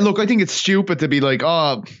yeah, look, I think it's stupid to be like,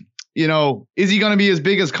 is he going to be as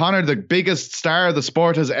big as Conor, the biggest star the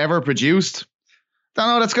sport has ever produced? I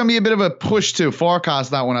don't know, that's going to be a bit of a push to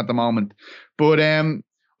forecast that one at the moment. But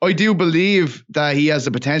I do believe that he has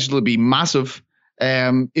the potential to be massive.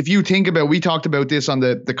 If you think about, we talked about this on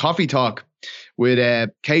the coffee talk with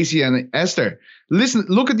Casey and Esther.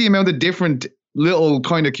 Look at the amount of different little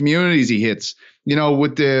kind of communities he hits.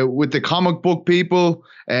 With the comic book people,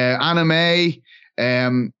 anime.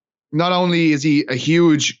 Not only is he a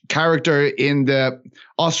huge character in the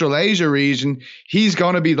Australasia region, he's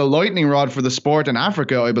going to be the lightning rod for the sport in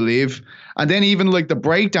Africa, I believe. And then even like the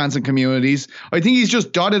breakdancing communities, I think he's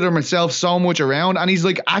just dotted himself so much around, and he's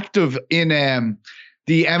like active in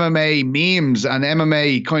the MMA memes and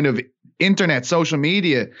MMA kind of internet, social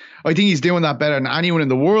media. I think he's doing that better than anyone in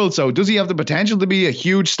the world. So does he have the potential to be a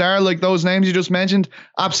huge star like those names you just mentioned?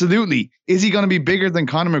 Absolutely. Is he going to be bigger than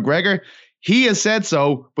Conor McGregor? He has said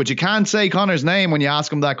so, but you can't say Conor's name when you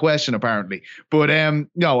ask him that question, apparently. But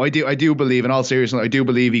no, I do believe, in all seriousness, I do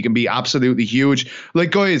believe he can be absolutely huge. Like,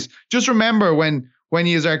 guys, just remember when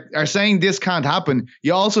you are saying this can't happen,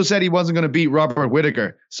 you also said he wasn't going to beat Robert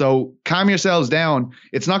Whittaker. So calm yourselves down.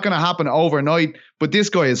 It's not going to happen overnight, but this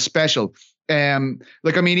guy is special.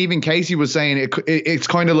 Even Casey was saying it's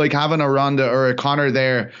kind of like having a Ronda or a Conor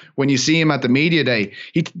there when you see him at the media day.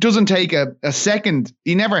 He doesn't take a second.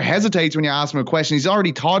 He never hesitates when you ask him a question. He's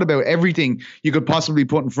already thought about everything you could possibly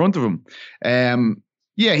put in front of him.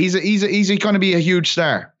 He's going to be a huge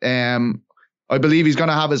star. I believe he's going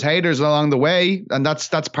to have his haters along the way, and that's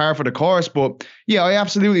par for the course. But yeah, I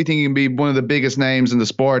absolutely think he can be one of the biggest names in the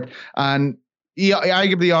sport, and he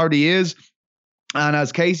arguably already is. And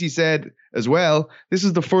as Casey said as well, this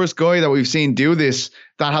is the first guy that we've seen do this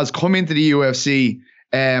that has come into the UFC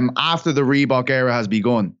after the Reebok era has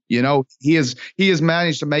begun. He has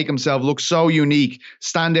managed to make himself look so unique,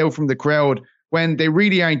 stand out from the crowd when they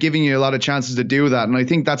really aren't giving you a lot of chances to do that. And I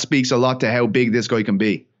think that speaks a lot to how big this guy can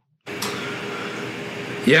be.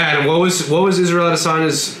 Yeah, and what was Israel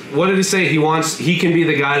Adesanya's? What did he say? He can be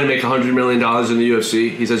the guy to make $100 million in the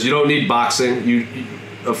UFC. He says you don't need boxing.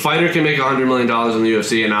 A fighter can make $100 million in the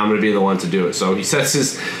UFC, and I'm going to be the one to do it. So he sets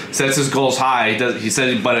his goals high. He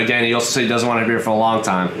said, but again, he also said he doesn't want to be here for a long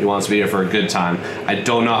time. He wants to be here for a good time. I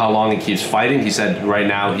don't know how long he keeps fighting. He said right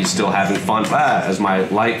now he's still having fun. As my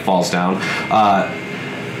light falls down.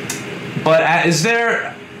 But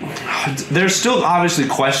there's still obviously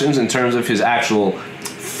questions in terms of his actual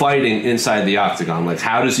fighting inside the octagon. Like,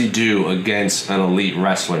 how does he do against an elite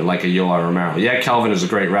wrestler like a Yoel Romero? Yeah, Kelvin is a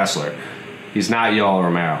great wrestler. He's not Yoel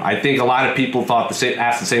Romero. I think a lot of people asked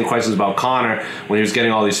the same questions about Conor when he was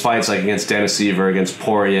getting all these fights, like against Dennis Siver, against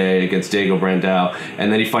Poirier, against Diego Brandao,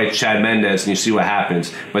 and then he fights Chad Mendes, and you see what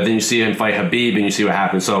happens. But then you see him fight Khabib, and you see what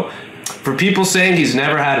happens. So for people saying he's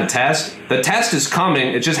never had a test, the test is coming.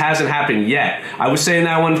 It just hasn't happened yet. I was saying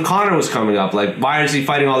that when Conor was coming up, like, why is he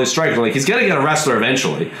fighting all these strikers? Like, he's going to get a wrestler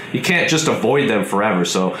eventually. You can't just avoid them forever.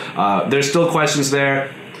 So there's still questions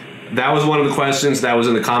there. That was one of the questions that was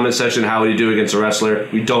in the comment section. How would he do against a wrestler?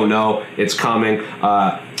 We don't know. It's coming.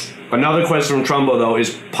 Another question from Trumbo, though,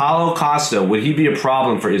 is Paulo Costa, would he be a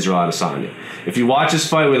problem for Israel Adesanya? If you watch his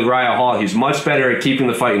fight with Uriah Hall, he's much better at keeping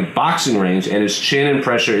the fight in boxing range, and his chin and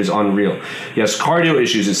pressure is unreal. He has cardio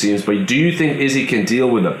issues, it seems, but do you think Izzy can deal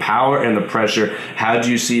with the power and the pressure? How do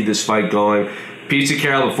you see this fight going? Pizza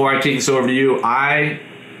Carol, before I kick this over to you, I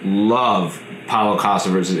love Paulo Costa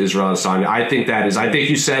versus Israel Adesanya. I think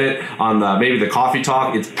you said it on maybe the coffee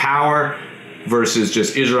talk. It's power versus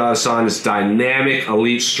just Israel Adesanya's dynamic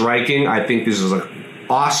elite striking. I think this is an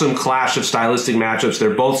awesome clash of stylistic matchups.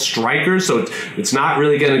 They're both strikers, so it's not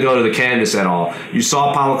really going to go to the canvas at all. You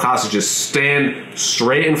saw Paulo Costa just stand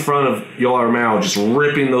straight in front of Yoel Romero, just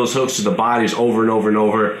ripping those hooks to the bodies over and over and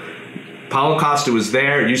over. Paulo Costa was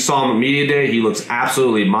there. You saw him at Media Day. He looks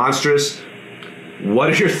absolutely monstrous.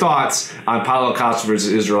 What are your thoughts on Paulo Costa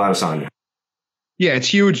versus Israel Adesanya? Yeah, it's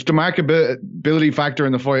huge. The marketability factor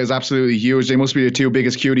in the fight is absolutely huge. They must be the two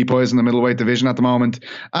biggest cutie pies in the middleweight division at the moment.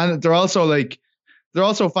 And they're also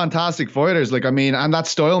fantastic fighters. And that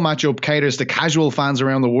style matchup caters to casual fans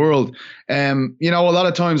around the world. A lot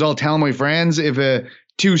of times I'll tell my friends if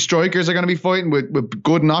two strikers are going to be fighting with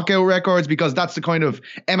good knockout records, because that's the kind of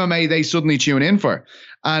MMA they suddenly tune in for.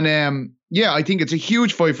 And I think it's a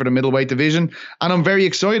huge fight for the middleweight division, and I'm very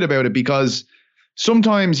excited about it because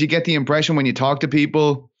sometimes you get the impression when you talk to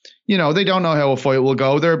people, you know, they don't know how a fight will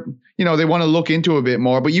go. They're, you know, they want to look into a bit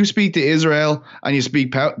more. But you speak to Israel and you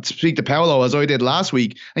speak to Paulo, as I did last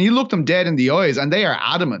week, and you look them dead in the eyes, and they are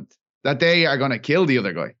adamant that they are going to kill the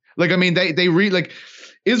other guy. Like, I mean, they really, like,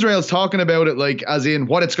 Israel's talking about it like as in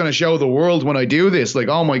what it's going to show the world when I do this. Like,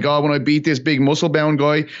 oh my God, when I beat this big muscle bound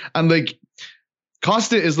guy. And like,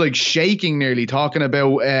 Costa is like shaking nearly, talking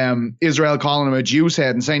about Israel calling him a juice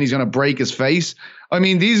head and saying he's going to break his face. I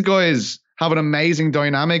mean, these guys have an amazing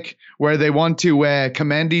dynamic where they want to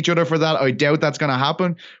commend each other for that. I doubt that's going to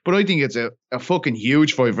happen, but I think it's a fucking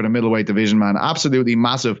huge fight for the middleweight division, man. Absolutely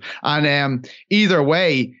massive. And either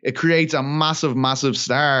way, it creates a massive, massive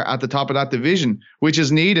star at the top of that division, which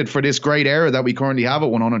is needed for this great era that we currently have at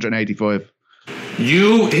 185.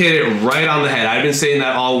 You hit it right on the head. I've been saying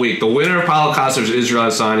that all week. The winner of Paulo Costa versus Israel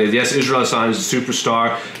Adesanya. Yes, Israel Adesanya is a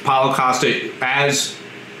superstar. Paulo Costa, as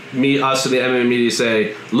us in the MMA media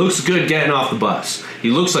say, looks good getting off the bus. He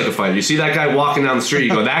looks like a fighter. You see that guy walking down the street, you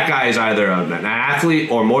go, that guy is either an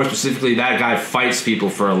athlete, or more specifically, that guy fights people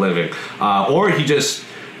for a living. Or he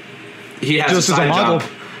has a side job.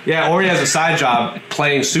 Yeah, or he has a side job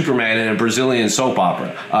playing Superman in a Brazilian soap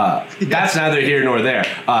opera. That's neither here nor there.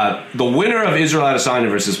 The winner of Israel Adesanya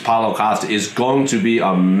versus Paulo Costa is going to be a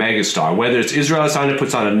megastar. Whether it's Israel Adesanya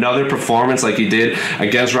puts on another performance like he did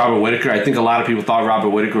against Robert Whittaker, I think a lot of people thought Robert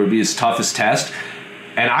Whittaker would be his toughest test.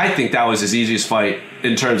 And I think that was his easiest fight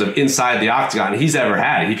in terms of inside the octagon he's ever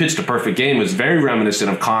had. He pitched a perfect game. It was very reminiscent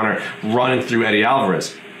of Conor running through Eddie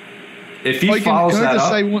Alvarez. If he follows that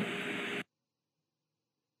up...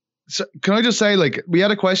 So can I just say, like, we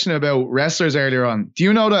had a question about wrestlers earlier on. Do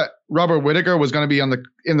you know that Robert Whittaker was going to be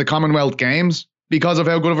in the Commonwealth Games because of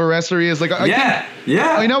how good of a wrestler he is? Like, I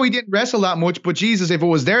know he didn't wrestle that much, but Jesus, if it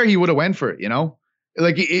was there, he would have went for it, you know?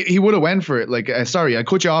 Like, he would have went for it. Like, sorry, I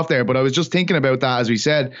cut you off there, but I was just thinking about that as we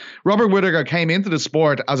said. Robert Whittaker came into the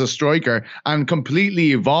sport as a striker and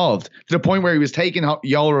completely evolved to the point where he was taking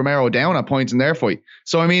Yoel Romero down at points in their fight.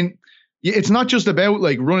 So, I mean, it's not just about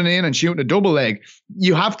like running in and shooting a double leg.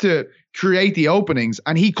 You have to create the openings,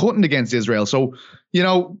 and he couldn't against Israel. So, you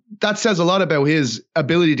know, that says a lot about his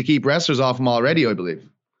ability to keep wrestlers off him already, I believe.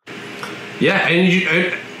 Yeah,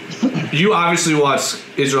 and you obviously watched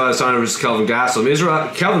Israel Adesanya versus Kelvin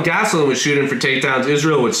Gastelum. Kelvin Gastelum was shooting for takedowns.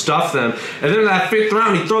 Israel would stuff them. And then in that fifth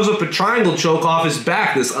round, he throws up a triangle choke off his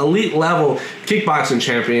back. This elite level kickboxing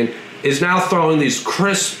champion is now throwing these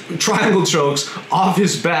crisp triangle chokes off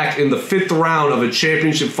his back in the fifth round of a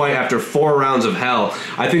championship fight after 4 rounds of hell.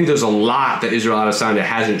 I think there's a lot that Israel Adesanya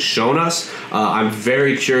hasn't shown us. I'm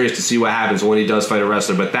very curious to see what happens when he does fight a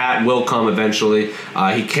wrestler, but that will come eventually.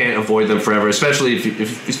 He can't avoid them forever, especially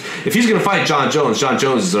if he's going to fight John Jones. John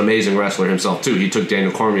Jones is an amazing wrestler himself, too. He took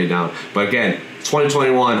Daniel Cormier down. But again,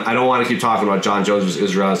 2021, I don't want to keep talking about John Jones versus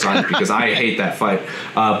Israel Adesanya because I hate that fight.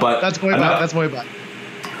 But that's my bad.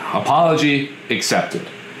 Apology accepted.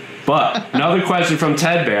 But another question from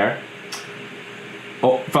Ted Bear.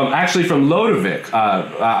 From Lodovic.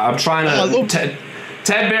 I'm trying to.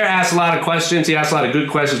 Ted Bear asked a lot of questions. He asked a lot of good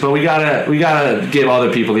questions, but we gotta give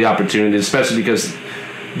other people the opportunity, especially because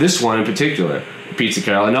this one in particular, Pizza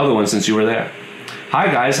Carol, another one since you were there.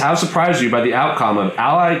 Hi guys, how surprised are you by the outcome of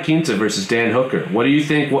Al Iaquinta versus Dan Hooker? What do you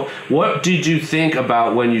think? What did you think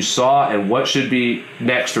about when you saw, and what should be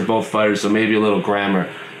next for both fighters? So maybe a little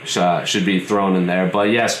grammar should be thrown in there. But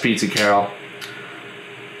yes, Pizza Carol.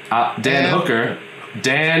 Dan Hooker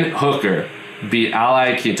beat Al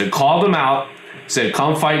Iaquinta, called him out, said,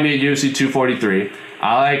 come fight me at UFC 243.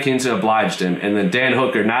 Al Iaquinta obliged him, and then Dan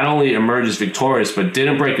Hooker not only emerges victorious, but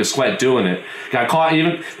didn't break a sweat doing it. Got caught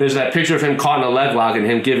even, there's that picture of him caught in a leg lock and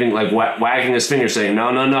him giving, like, wagging his finger saying,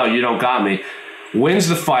 no, you don't got me. Wins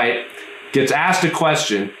the fight, gets asked a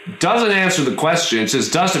question, doesn't answer the question, says,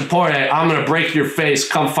 Dustin Poirier, I'm going to break your face,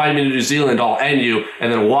 come fight me in New Zealand, I'll end you,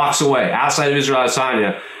 and then walks away. Outside of Israel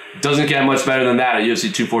Adesanya, doesn't get much better than that at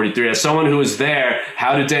UFC 243. As someone who was there,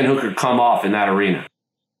 how did Dan Hooker come off in that arena?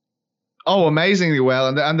 Oh, amazingly well.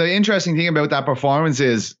 And the interesting thing about that performance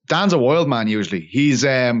is Dan's a wild man usually. He's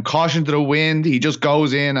caution to the wind. He just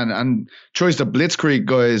goes in and tries to blitzkrieg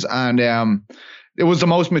guys. And it was the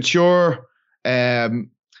most mature,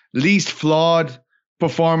 least flawed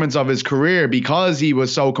performance of his career because he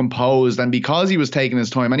was so composed and because he was taking his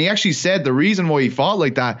time. And he actually said the reason why he fought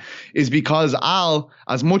like that is because Al,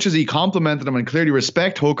 as much as he complimented him and clearly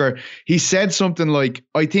respect Hooker, he said something like,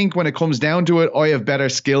 I think when it comes down to it, I have better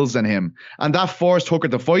skills than him. And that forced Hooker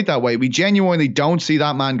to fight that way. We genuinely don't see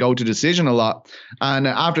that man go to decision a lot. And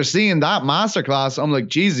after seeing that masterclass, I'm like,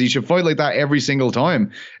 Jesus, he should fight like that every single time.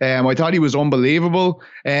 I thought he was unbelievable.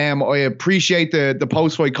 I appreciate the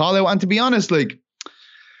post-fight call out. And to be honest, like,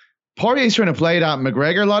 Poirier's trying to play that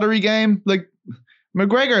McGregor lottery game. Like,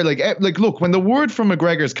 McGregor, like, look, when the word from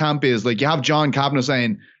McGregor's camp is, like, you have John Kavanagh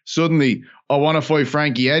saying, suddenly, I want to fight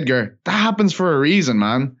Frankie Edgar, that happens for a reason,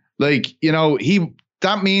 man. Like, you know,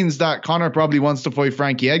 that means that Conor probably wants to fight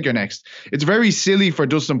Frankie Edgar next. It's very silly for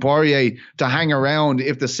Dustin Poirier to hang around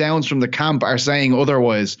if the sounds from the camp are saying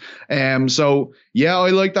otherwise. So, yeah, I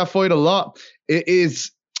like that fight a lot. It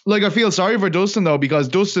is, like, I feel sorry for Dustin, though, because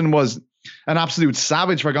Dustin was an absolute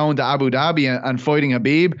savage for going to Abu Dhabi and fighting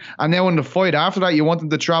Khabib. And then in the fight after that, you want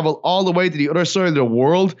him to travel all the way to the other side of the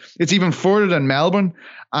world. It's even further than Melbourne.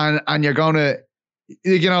 And you're going to,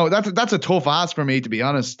 you know, that's a tough ask for me, to be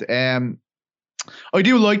honest. I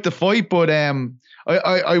do like the fight, but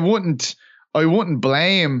I wouldn't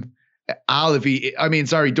blame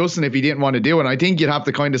Dustin if he didn't want to do it. I think you'd have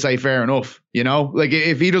to kind of say fair enough, you know, like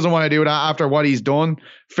if he doesn't want to do that after what he's done,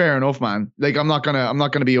 fair enough, man. Like I'm not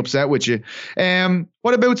gonna be upset with you.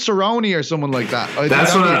 What about Cerrone or someone like that?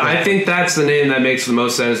 I think that's the name that makes the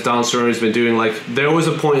most sense. Donald Cerrone's been doing, like, there was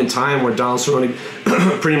a point in time where Donald Cerrone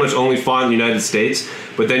pretty much only fought in the United States,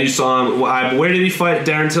 but then you saw him. Where did he fight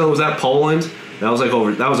Darren Till? Was that Poland? That was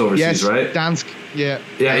overseas, yes, right? Dansk, yeah.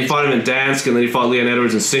 Yeah, he fought him in Dansk, and then he fought Leon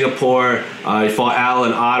Edwards in Singapore. He fought Al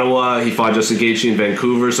in Ottawa. He fought Justin Gaethje in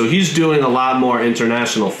Vancouver. So he's doing a lot more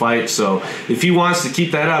international fights. So if he wants to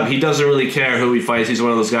keep that up, he doesn't really care who he fights. He's one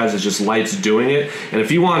of those guys that just likes doing it. And if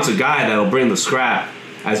he wants a guy that'll bring the scrap,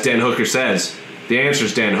 as Dan Hooker says, the answer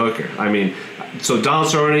is Dan Hooker. I mean, so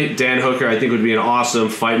Donald Cerrone, Dan Hooker, I think would be an awesome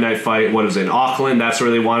fight night fight. What is it, in Auckland? That's where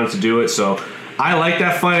they wanted to do it. So I like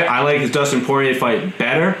that fight. I like the Dustin Poirier fight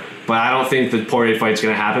better, but I don't think the Poirier fight's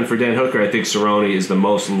going to happen for Dan Hooker. I think Cerrone is the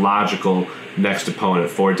most logical next opponent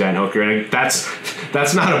for Dan Hooker, and that's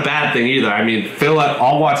not a bad thing either. I mean,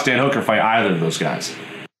 I'll watch Dan Hooker fight either of those guys.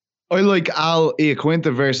 I like Al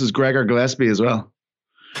Iaquinta versus Gregor Gillespie as well.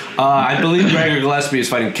 I believe Gregor Gillespie is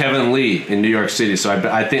fighting Kevin Lee in New York City, so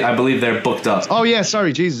I believe they're booked up. Oh yeah,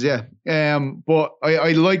 sorry, Jesus, yeah. But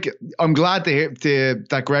I'm glad to hear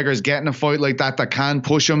that Gregor's getting a fight like that can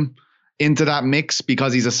push him into that mix,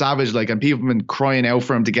 because he's a savage, like, and people have been crying out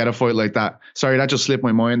for him to get a fight like that. Sorry, that just slipped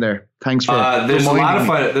my mind there. Thanks for there's a lot of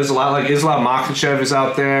fight. There's a lot, like Islam Makhachev is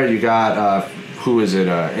out there. You got who is it?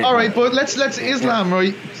 All right, but let's Islam,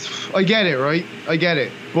 right? I get it, right? I get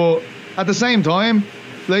it, but at the same time,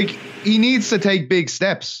 like, he needs to take big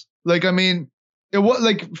steps. Like, I mean,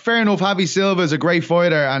 fair enough, Javi Silva is a great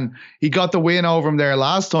fighter and he got the win over him there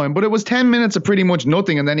last time, but it was 10 minutes of pretty much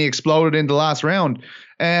nothing and then he exploded in the last round.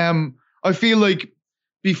 I feel like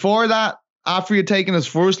before that, after he had taken his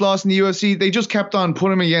first loss in the UFC, they just kept on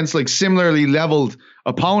putting him against, like, similarly leveled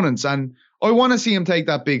opponents, and I want to see him take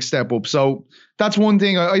that big step up. So that's one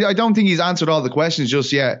thing. I don't think he's answered all the questions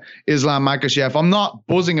just yet, Islam Makhachev. I'm not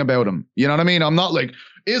buzzing about him. You know what I mean? I'm not like,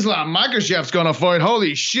 Islam Makhachev's going to fight.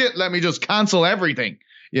 Holy shit, let me just cancel everything.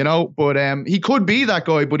 You know, but he could be that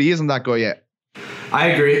guy, but he isn't that guy yet. I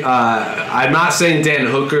agree. I'm not saying Dan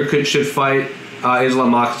Hooker should fight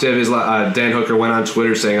Islam Makhachev. Dan Hooker went on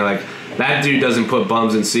Twitter saying, like, that dude doesn't put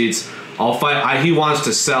bums in seats. I'll fight. He wants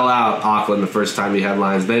to sell out Auckland the first time he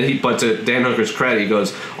headlines. But to Dan Hooker's credit, he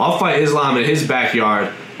goes, I'll fight Islam in his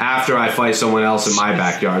backyard after I fight someone else in my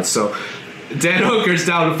backyard. So Dan Hooker's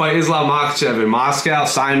down to fight Islam Makhachev in Moscow.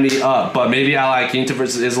 Sign me up. But maybe Al Iaquinta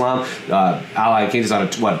versus Islam. Al Iaquinta's on a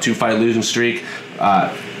 2-fight losing streak.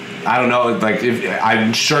 I don't know. Like,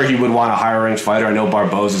 I'm sure he would want a higher ranked fighter. I know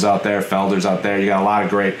Barboza's out there, Felder's out there. You got a lot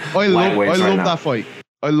of great lightweights right now. That fight.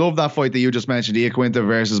 I love that fight that you just mentioned, Iaquinta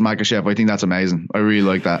versus Makhachev. I think that's amazing. I really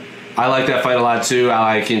like that. I like that fight a lot too. Al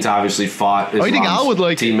Iaquinta obviously fought Islam's I think Al would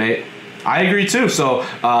like teammate. I agree too. So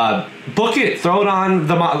book it. Throw it on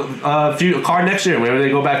the card next year. Maybe they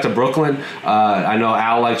go back to Brooklyn. I know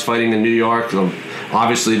Al likes fighting in New York.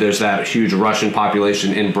 Obviously, there's that huge Russian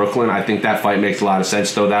population in Brooklyn. I think that fight makes a lot of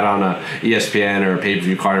sense. Throw that on a ESPN or a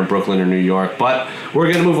pay-per-view card in Brooklyn or New York. But we're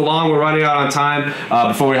going to move along. We're running out on time.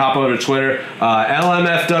 Before we hop over to Twitter,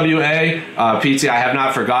 LMFWA, PT, I have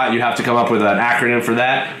not forgot. You have to come up with an acronym for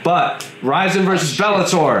that. But Rizin versus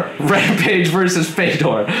Bellator, Rampage versus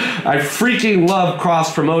Fedor. I freaking love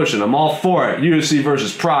cross-promotion. I'm all for it. UFC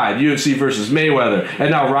versus Pride, UFC versus Mayweather,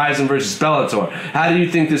 and now Rizin versus Bellator. How do you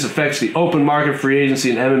think this affects the open market free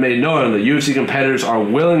agency in MMA, knowing the UFC competitors are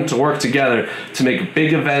willing to work together to make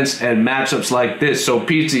big events and matchups like this? So,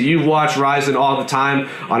 PT, you watch Rizin all the time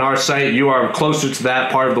on our site. You are closer to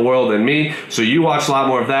that part of the world than me, so you watch a lot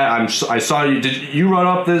more of that. I saw you. Did you write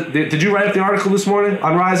up the article this morning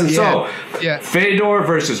on Rizin? Yeah. So, Fedor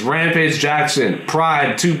versus Rampage Jackson,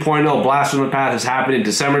 Pride 2.0, Blast from the Past is happening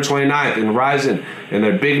December 29th in Rizin in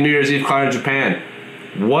their big New Year's Eve card in Japan.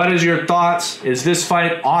 What is your thoughts? Is this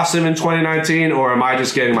fight awesome in 2019, or am I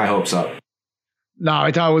just getting my hopes up? No,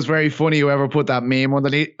 I thought it was very funny whoever put that meme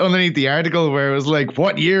underneath the article where it was like,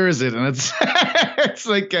 what year is it? And it's it's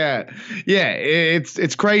like,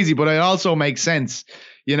 it's crazy, but it also makes sense.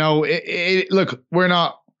 You know, look, we're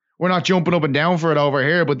not jumping up and down for it over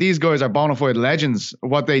here, but these guys are bona fide legends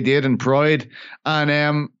of what they did in Pride.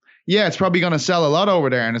 And it's probably going to sell a lot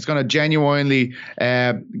over there, and it's going to genuinely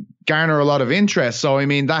garner a lot of interest. So, I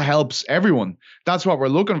mean, that helps everyone. That's what we're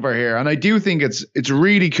looking for here. And I do think it's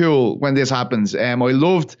really cool when this happens. I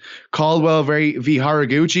loved Caldwell v.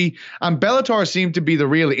 Horiguchi, and Bellator seem to be the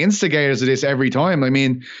real instigators of this every time. I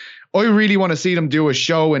mean, I really want to see them do a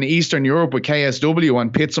show in Eastern Europe with KSW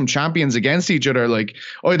and pit some champions against each other. Like,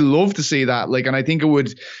 I'd love to see that. Like, and I think it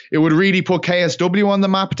would really put KSW on the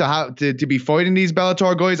map to be fighting these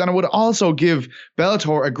Bellator guys, and it would also give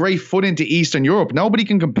Bellator a great foot into Eastern Europe. Nobody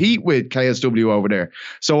can compete with KSW over there,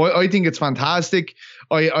 so I think it's fantastic.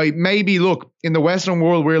 I maybe look in the Western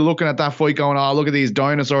world, we're looking at that fight going, oh, look at these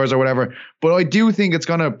dinosaurs or whatever. But I do think it's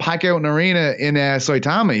going to pack out an arena in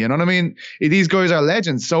Saitama. You know what I mean? These guys are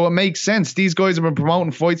legends, so it makes sense. These guys have been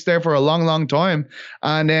promoting fights there for a long, long time,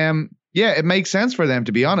 and it makes sense for them,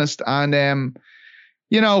 to be honest. And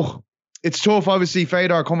it's tough, obviously,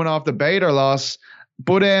 Fedor coming off the Bader loss.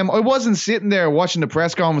 But I wasn't sitting there watching the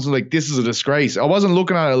press conference like, this is a disgrace. I wasn't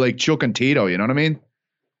looking at it like Chuck and Tito. You know what I mean?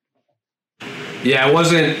 Yeah, it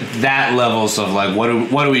wasn't that levels of like, what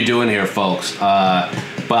are we doing here, folks?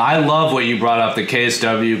 But I love what you brought up, the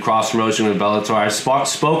KSW cross promotion with Bellator. I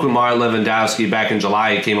spoke with Mario Lewandowski back in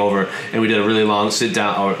July. He came over and we did a really long sit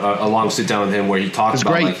down, or a long sit down with him, where he talked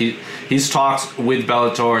about like he's talked with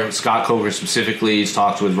Bellator, Scott Coker specifically. He's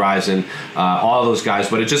talked with Rizin, all those guys.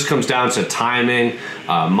 But it just comes down to timing,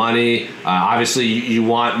 money. Obviously, you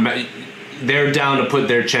want. They're down to put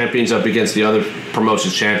their champions up against the other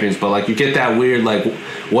promotions' champions, but like you get that weird like,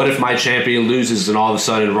 what if my champion loses and all of a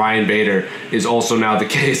sudden Ryan Bader is also now the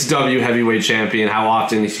KSW heavyweight champion? How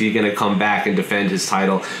often is he going to come back and defend his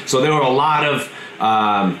title? So there were a lot of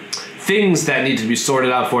things that need to be sorted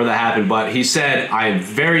out before that happened. But he said, I am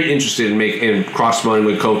very interested in cross promoting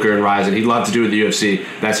with Coker and Rizin. He'd love to do it with the UFC.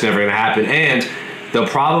 That's never going to happen. And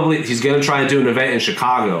he's going to try and do an event in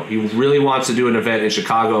Chicago. He really wants to do an event in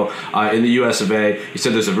Chicago in the US of A. He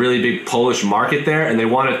said there's a really big Polish market there, and they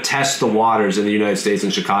want to test the waters in the United States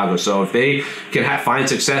and Chicago. So if they can find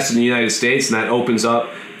success in the United States and that opens up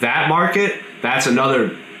that market, that's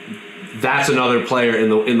another player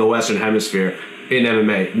in the Western Hemisphere in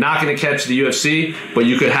MMA. Not going to catch the UFC, but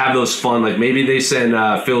you could have those fun, like maybe they send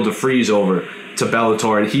Phil DeFries over to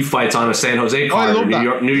Bellator and he fights on a San Jose card or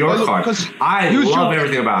New York card. I love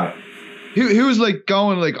everything about it. He was like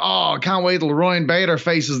going like, oh, I can't wait till Ryan Bader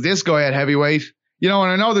faces this guy at heavyweight. You know,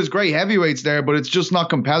 and I know there's great heavyweights there, but it's just not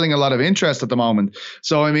compelling a lot of interest at the moment.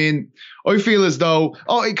 So, I mean, I feel as though,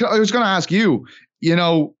 I was going to ask you, you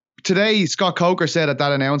know, today Scott Coker said at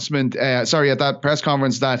that announcement, at that press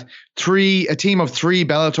conference, that a team of 3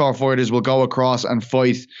 Bellator fighters will go across and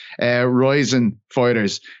fight Rizin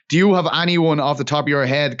fighters. Do you have anyone off the top of your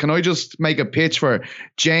head? Can I just make a pitch for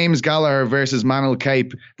James Gallagher versus Manel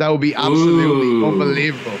Kape? That would be absolutely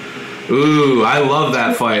unbelievable. Ooh, I love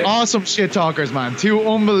that fight. Awesome shit talkers, man. 2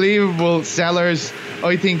 unbelievable sellers.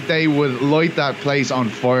 I think they would light that place on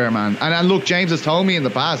fire, man. And look, James has told me in the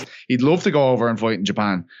past he'd love to go over and fight in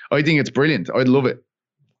Japan. I think it's brilliant. I'd love it.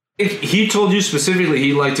 He told you specifically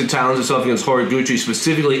he'd like to challenge himself against Horiguchi,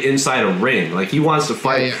 specifically inside a ring. Like, he wants to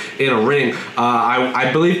fight in a ring.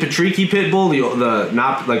 I believe Patricky Pitbull,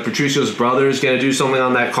 not like Patricio's brother, is going to do something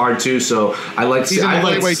on that card too. So I like. He's in the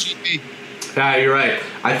lightweight GP. Yeah, you're right.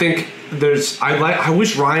 I think I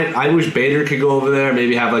wish Bader could go over there,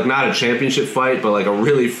 maybe have like not a championship fight, but like a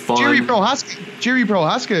really fun. Jiri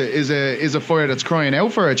Prohaska is a fighter that's crying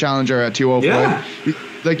out for a challenger at 205. Yeah.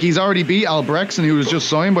 Like, he's already beat Albrechtsen, who was just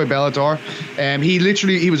signed by Bellator.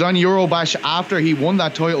 He was on Eurobash after he won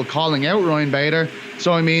that title, calling out Ryan Bader.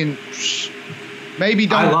 So I mean, maybe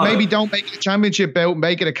don't make it a championship bout,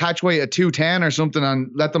 make it a catchweight at 210 or something,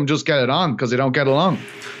 and let them just get it on because they don't get along.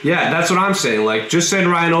 Yeah, that's what I'm saying. Like, just send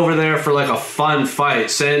Ryan over there for like a fun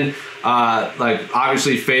fight. Send like,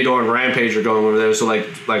 obviously Fedor and Rampage are going over there, so like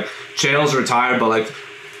Chael's retired, but like,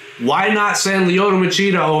 why not send Lyoto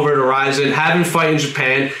Machida over to Rizin, have him fight in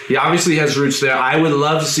Japan? He obviously has roots there. I would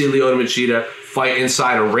love to see Lyoto Machida fight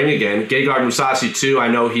inside a ring again. Gegard Mousasi too. I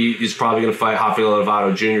know he's probably going to fight Rafael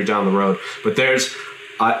Lovato Jr. down the road, but there's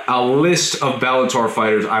a list of Bellator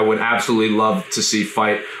fighters I would absolutely love to see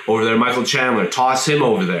fight over there. Michael Chandler, toss him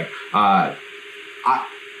over there.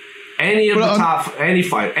 Any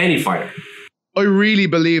fighter. I really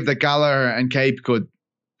believe that Gallagher and Kape could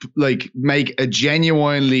make a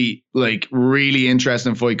genuinely like really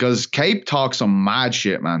interesting fight, because Cape talks some mad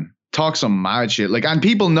shit, man. Talk some mad shit. Like, and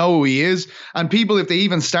people know who he is. And people, if they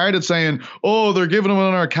even started saying, oh, they're giving him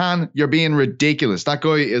another can, you're being ridiculous. That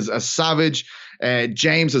guy is a savage.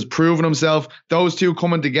 James has proven himself. Those two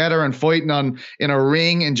coming together and fighting in a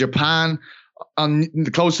ring in Japan on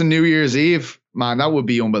close to New Year's Eve, man, that would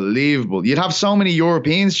be unbelievable. You'd have so many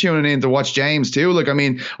Europeans tuning in to watch James too. Like, I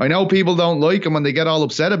mean, I know people don't like him and they get all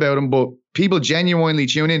upset about him, but people genuinely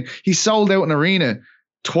tune in. He's sold out an arena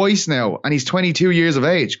twice now, and he's 22 years of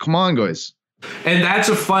age. Come on, guys. And that's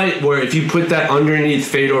a fight where if you put that underneath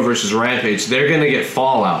Fedor versus Rampage, they're going to get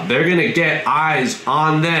fallout. They're going to get eyes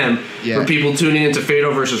on them for people tuning into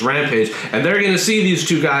Fedor versus Rampage. And they're going to see these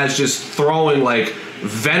two guys just throwing like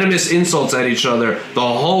venomous insults at each other the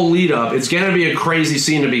whole lead up. It's going to be a crazy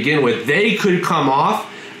scene to begin with. They could come off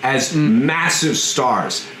as massive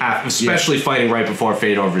stars, especially fighting right before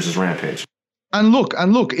Fedor versus Rampage. And look,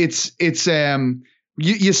 it's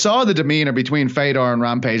you saw the demeanor between Fedor and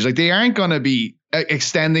Rampage. Like, they aren't going to be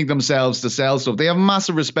extending themselves to sell stuff. They have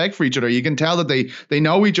massive respect for each other. You can tell that they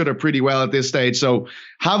know each other pretty well at this stage. So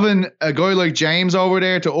having a guy like James over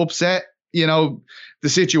there to upset, the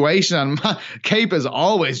situation, and Cape is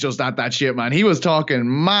always just at that shit, man. He was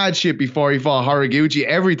talking mad shit before he fought Horiguchi,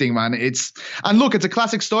 everything, man. It's a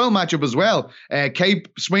classic style matchup as well. Cape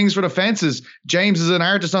swings for the fences. James is an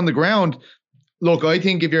artist on the ground. Look, I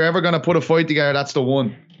think if you're ever going to put a fight together, that's the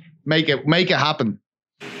one. Make it happen.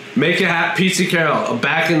 Make it happen. Pete Carroll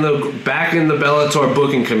back in the Bellator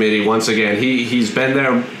booking committee once again. He's been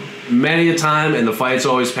there many a time, and the fights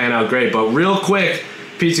always pan out great. But real quick,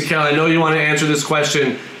 Pete Carroll, I know you want to answer this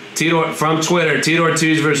question. Tito from Twitter: Tito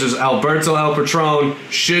Ortiz versus Alberto El Patron.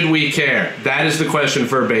 Should we care? That is the question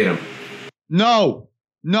verbatim. No,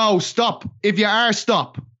 stop. If you are,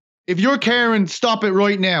 stop. If you're caring, stop it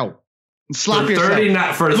right now. Slap yourself.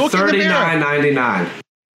 $39.99.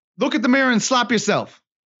 Look at the mirror and slap yourself.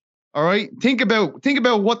 All right? Think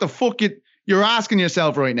about what the fuck you're asking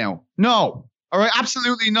yourself right now. No. All right?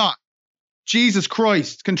 Absolutely not. Jesus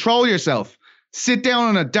Christ. Control yourself. Sit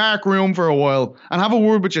down in a dark room for a while and have a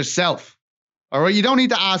word with yourself. All right? You don't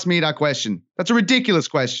need to ask me that question. That's a ridiculous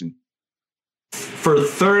question. For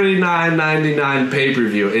 $39.99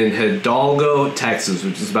 pay-per-view in Hidalgo, Texas,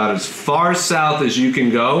 which is about as far south as you can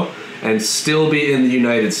go and still be in the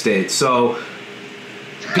United States. So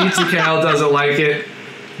Pizza Cal doesn't like it.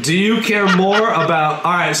 Do you care more about,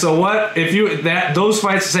 all right, so what if those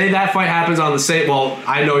fights, say that fight happens on the same, well,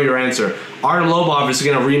 I know your answer. Artem Lobov is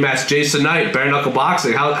going to rematch Jason Knight, bare knuckle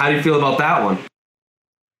boxing. How do you feel about that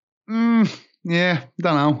one? Yeah,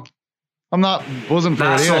 don't know. I'm not buzzing for it.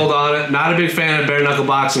 Not sold on it. Not a big fan of bare knuckle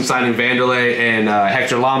boxing signing Vanderlei and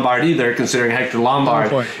Hector Lombard either, considering Hector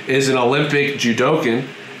Lombard is an Olympic judokan.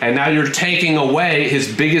 And now you're taking away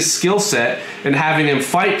his biggest skill set and having him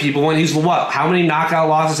fight people when he's how many knockout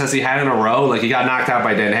losses has he had in a row? Like, he got knocked out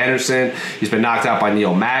by Dan Henderson. He's been knocked out by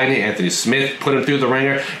Neil Magny. Anthony Smith put him through the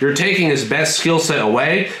ringer. You're taking his best skill set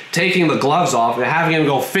away, taking the gloves off, and having him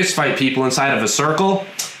go fist fight people inside of a circle.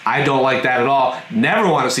 I don't like that at all. Never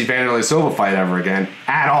want to see Vanderlei Silva fight ever again.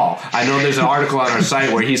 At all. I know there's an article on our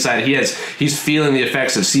site where he said he's feeling the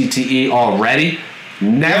effects of CTE already.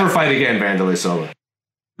 Never fight again, Vanderlei Silva.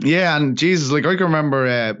 Yeah, and Jesus, like, I can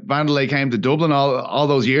remember Vanderlei came to Dublin all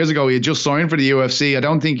those years ago. He had just signed for the UFC.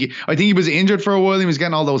 I think he was injured for a while. He was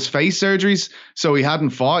getting all those face surgeries, so he hadn't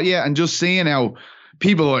fought yet. And just seeing how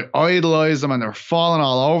people idolize him and they're falling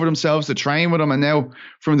all over themselves to train with him, and now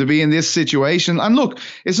from to be in this situation. And look,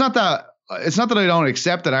 it's not that I don't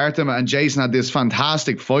accept that Artem and Jason had this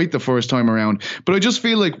fantastic fight the first time around, but I just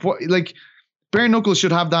feel like bare knuckles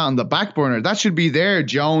should have that on the back burner. That should be there,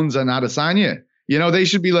 Jones and Adesanya. They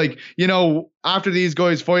should be like, after these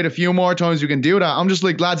guys fight a few more times, we can do that. I'm just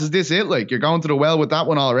like, lads, is this it? Like, you're going to the well with that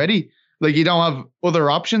one already? Like, you don't have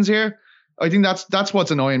other options here? I think that's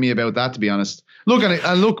what's annoying me about that, to be honest. Look,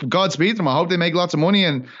 and look, Godspeed to them. I hope they make lots of money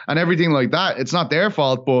and everything like that. It's not their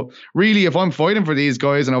fault. But really, if I'm fighting for these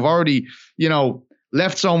guys and I've already,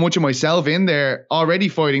 left so much of myself in there already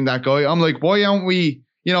fighting that guy, I'm like, why aren't we,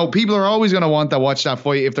 people are always going to want to watch that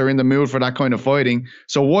fight if they're in the mood for that kind of fighting.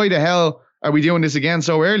 So why the hell are we doing this again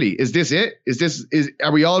so early? Is this it?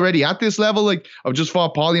 Are we already at this level? Like, I've just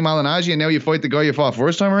fought Paulie Malignaggi and now you fight the guy you fought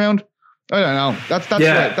first time around? I don't know.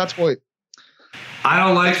 That's why. I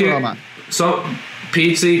don't like it. So,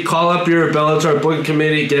 Pete, call up your Bellator booking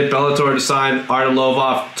committee, get Bellator to sign Artem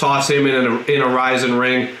Lobov, toss him in a rising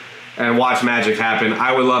ring, and watch magic happen.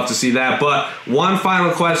 I would love to see that. But one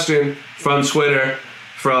final question from Twitter,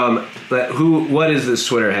 what is this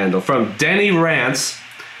Twitter handle? From Denny Rants.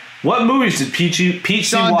 What movies did Pete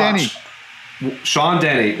Sean watch? Sean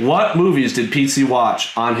Denny. What movies did Pete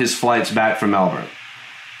watch on his flights back from Melbourne?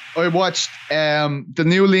 I watched the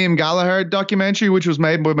new Liam Gallagher documentary, which was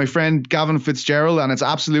made by my friend Gavin Fitzgerald, and it's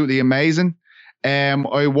absolutely amazing.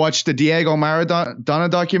 I watched the Diego Maradona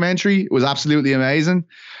documentary. It was absolutely amazing.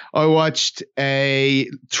 I watched 3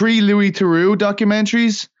 Louis Theroux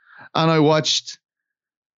documentaries, and I watched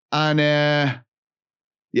a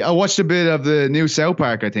bit of the new South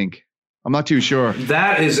Park, I think. I'm not too sure.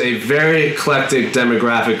 That is a very eclectic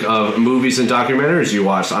demographic of movies and documentaries you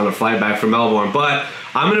watched on a flight back from Melbourne. But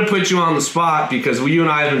I'm going to put you on the spot because you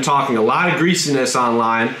and I have been talking a lot of greasiness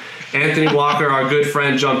online. Anthony Walker, our good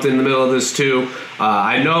friend, jumped in the middle of this too.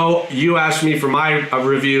 I know you asked me for my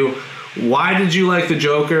review. Why did you like the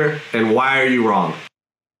Joker, and why are you wrong?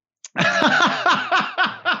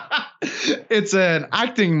 It's an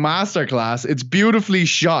acting masterclass. It's beautifully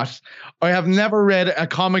shot. I have never read a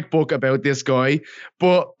comic book about this guy,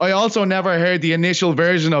 but I also never heard the initial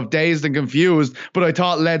version of Dazed and Confused, but I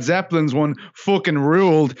thought Led Zeppelin's one fucking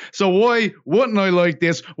ruled. So why wouldn't I like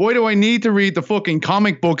this? Why do I need to read the fucking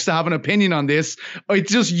comic books to have an opinion on this?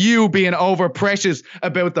 It's just you being over precious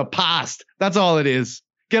about the past. That's all it is.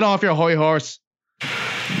 Get off your high horse.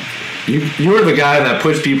 You were the guy that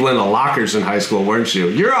pushed people into lockers in high school, weren't you?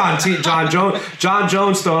 You're on John Jones. John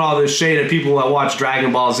Jones throwing all this shade at people that watch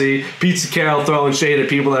Dragon Ball Z. Pete Carroll throwing shade at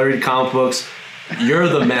people that read comic books. You're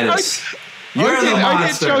the menace. You're the monster. I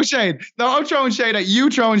did throw shade. No, I'm throwing shade at you,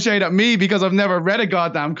 throwing shade at me because I've never read a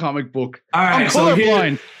goddamn comic book. All right, I'm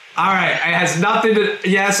colorblind. All right, it has nothing to.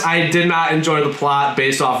 Yes, I did not enjoy the plot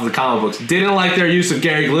based off of the comic books. Didn't like their use of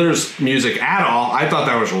Gary Glitter's music at all. I thought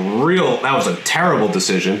that was That was a terrible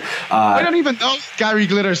decision. I don't even know Gary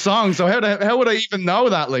Glitter's song, so how would I even know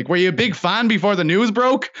that? Like, were you a big fan before the news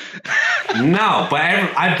broke? No, but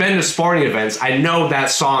I've been to sporting events. I know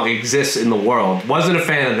that song exists in the world. Wasn't a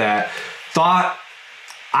fan of that. Thought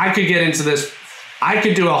I could get into this. I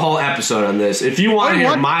could do a whole episode on this if you want to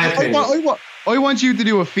hear my opinion. I want you to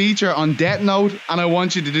do a feature on Death Note, and I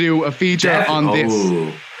want you to do a feature on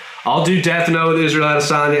this. I'll do Death Note, Israel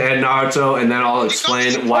Adesanya, and Naruto, and then I'll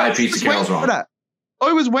explain why Pete Carroll's wrong.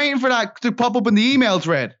 I was waiting for that to pop up in the email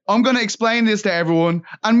thread. I'm going to explain this to everyone.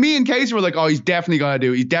 And me and Casey were like, oh, he's definitely going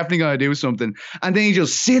to do something. And then he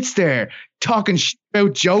just sits there talking shit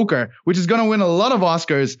about Joker, which is going to win a lot of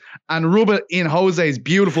Oscars, and rub it in Jose's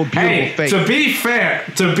beautiful face. To be fair,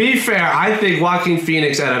 I think Joaquin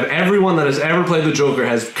Phoenix, out of everyone that has ever played the Joker,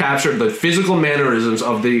 has captured the physical mannerisms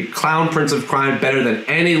of the clown prince of crime better than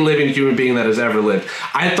any living human being that has ever lived.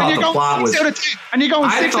 I thought the plot was... And you're going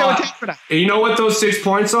 6 out of 10 for that. You know what those 6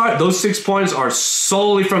 points are? Those 6 points are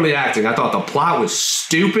solely from the acting. I thought the plot was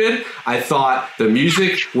stupid. I thought the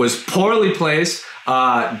music was poorly placed.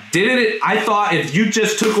 I thought if you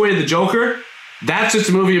just took away the Joker, that's just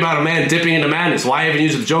a movie about a man dipping into madness. Why even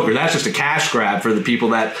use the Joker? That's just a cash grab for the people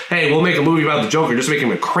that, hey, we'll make a movie about the Joker, just make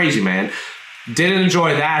him a crazy man. Didn't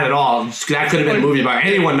enjoy that at all. That could have been a movie about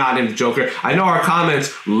anyone not named the Joker. I know our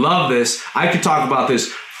comments love this. I could talk about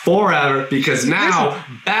this forever because now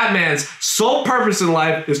Batman's sole purpose in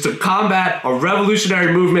life is to combat a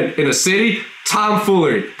revolutionary movement in a city.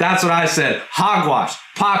 Tomfoolery. That's what I said. Hogwash,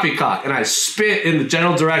 poppycock, and I spit in the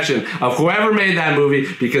general direction of whoever made that movie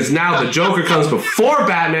because now the Joker comes before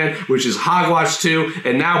Batman, which is hogwash too,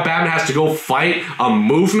 and now Batman has to go fight a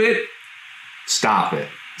movement. Stop it.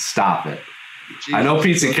 Jesus. I know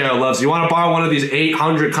Pete Carroll loves you. You want to borrow one of these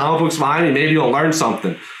 800 comic books behind me? Maybe you'll learn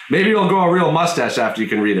something. Maybe you'll grow a real mustache after you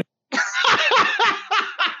can read it.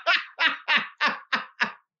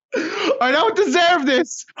 I don't deserve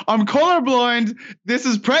this. I'm colorblind. This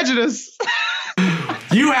is prejudice.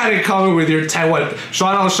 You had it coming with your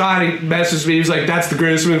Sean L. Shiny messaged me. He was like, that's the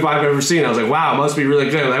greatest movie I've ever seen. I was like, wow, it must be really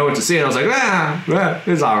good. And I went to see it. I was like,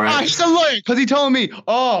 it's all right. He's a liar because he told me,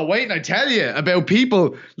 wait, and I tell you about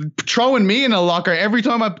people throwing me in a locker every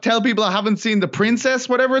time I tell people I haven't seen The Princess,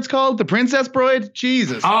 whatever it's called, The Princess Bride.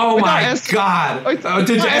 Jesus. Oh, my God.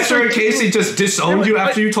 Did Esther and Casey just disown you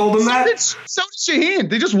after you told them that? So did Shaheen.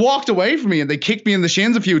 They just walked away from me and they kicked me in the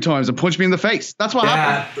shins a few times and punched me in the face. That's what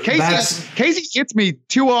happened. Casey hits me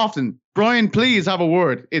too often. Brian, please have a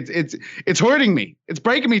word. It's hurting me. It's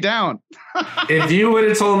breaking me down. If you would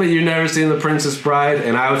have told me you've never seen The Princess Bride,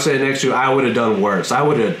 and I would say next to you, I would have done worse. I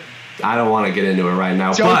don't want to get into it right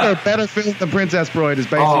now. Joker, better film than Princess Bride is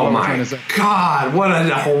basically what I'm trying to say. God, what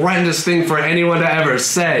a horrendous thing for anyone to ever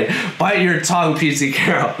say. Bite your tongue, PC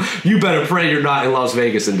Carroll. You better pray you're not in Las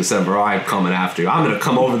Vegas in December, or I'm coming after you. I'm going to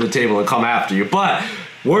come over the table and come after you. But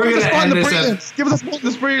we're going to end this. Give us a spot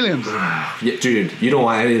in the prelims. Yeah, dude, you don't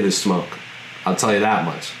want any of this smoke. I'll tell you that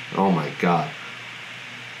much. Oh, my God.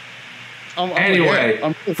 Anyway,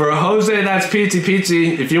 for Jose, that's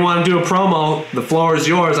Pizzi. If you want to do a promo, the floor is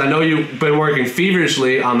yours. I know you've been working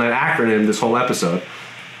feverishly on that acronym this whole episode.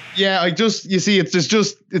 Yeah,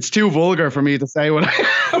 it's too vulgar for me to say what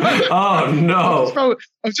I. Oh no!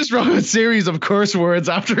 I've just wrote a series of curse words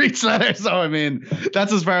after each letter, so I mean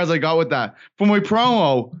that's as far as I got with that. For my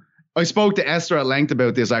promo, I spoke to Esther at length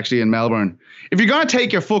about this actually in Melbourne. If you're gonna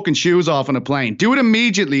take your fucking shoes off on a plane, do it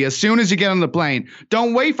immediately as soon as you get on the plane.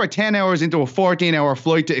 Don't wait for 10 hours into a 14-hour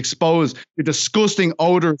flight to expose your disgusting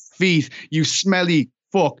odorous feet, you smelly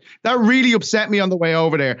fuck. That really upset me on the way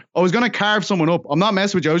over there. I was going to carve someone up. I'm not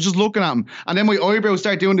messing with you. I was just looking at him. And then my eyebrows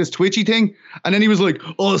start doing this twitchy thing. And then he was like,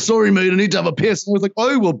 oh, sorry, mate. I need to have a piss. And I was like,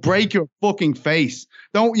 I will break your fucking face.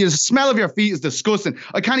 Don't you? The smell of your feet is disgusting.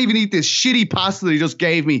 I can't even eat this shitty pasta that he just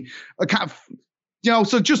gave me. I can't,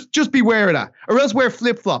 so just beware of that. Or else wear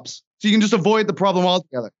flip-flops so you can just avoid the problem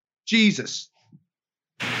altogether. Jesus.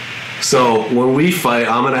 So when we fight,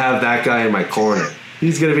 I'm going to have that guy in my corner.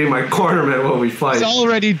 He's gonna be my cornerman when we fight. He's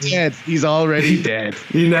already dead. He's already dead.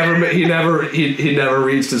 He never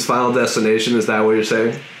reached his final destination. Is that what you're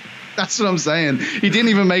saying? That's what I'm saying. He didn't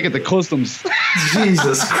even make it to customs.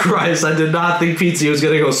 Jesus Christ! I did not think Pizzi was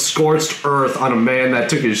gonna go scorched earth on a man that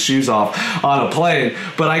took his shoes off on a plane.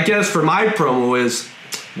 But I guess for my promo is,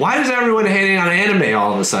 why is everyone hating on anime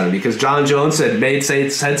all of a sudden? Because John Jones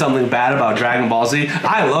said something bad about Dragon Ball Z.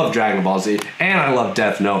 I love Dragon Ball Z, and I love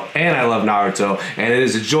Death Note, and I love Naruto, and it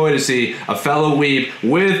is a joy to see a fellow weeb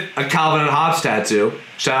with a Calvin and Hobbes tattoo.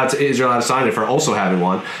 Shout out to Israel Adesanya for also having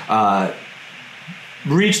one.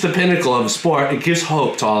 Reach the pinnacle of sport. It gives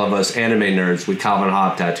hope to all of us anime nerds with Calvin and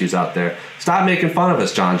Hobbes tattoos out there. Stop making fun of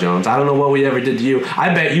us, John Jones. I don't know what we ever did to you.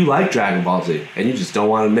 I bet you like Dragon Ball Z, and you just don't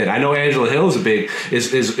want to admit. I know Angela Hill is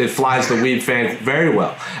it flies the weeb fan very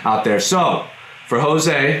well out there. So, for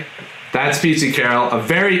Jose, that's Pizzi Carroll, a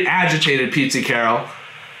very agitated Pizzi Carroll.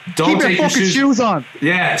 Don't Keep take your fucking shoes on.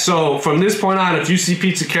 Yeah, so from this point on, if you see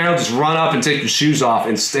Pizzi Carroll, just run up and take your shoes off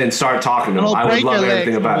and start talking to him. I would love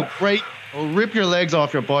everything about it. I'll rip your legs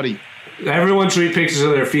off your body. Everyone tweet pictures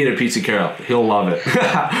of their feet at Pizzi Carroll. He'll love it.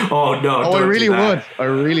 Oh, no. Oh, I really would.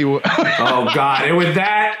 Oh, God. And with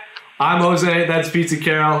that, I'm Jose. That's Pizzi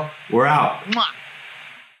Carroll. We're out.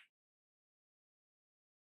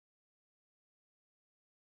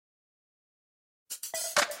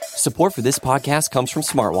 Support for this podcast comes from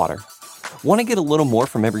Smartwater. Want to get a little more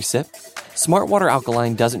from every sip? Smartwater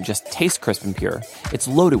Alkaline doesn't just taste crisp and pure. It's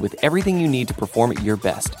loaded with everything you need to perform at your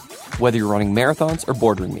best, whether you're running marathons or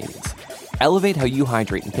boardroom meetings. Elevate how you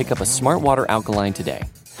hydrate and pick up a Smartwater Alkaline today.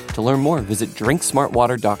 To learn more, visit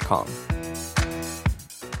drinksmartwater.com.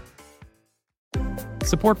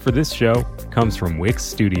 Support for this show comes from Wix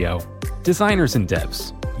Studio. Designers and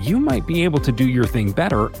devs, you might be able to do your thing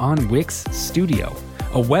better on Wix Studio,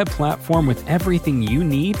 a web platform with everything you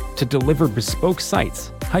need to deliver bespoke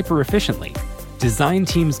sites hyper-efficiently. Design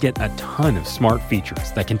teams get a ton of smart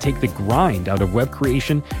features that can take the grind out of web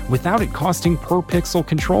creation without it costing per-pixel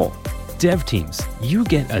control. Dev teams, you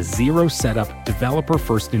get a zero-setup,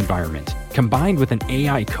 developer-first environment, combined with an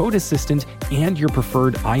AI code assistant and your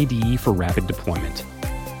preferred IDE for rapid deployment.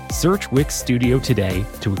 Search Wix Studio today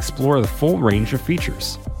to explore the full range of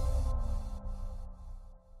features.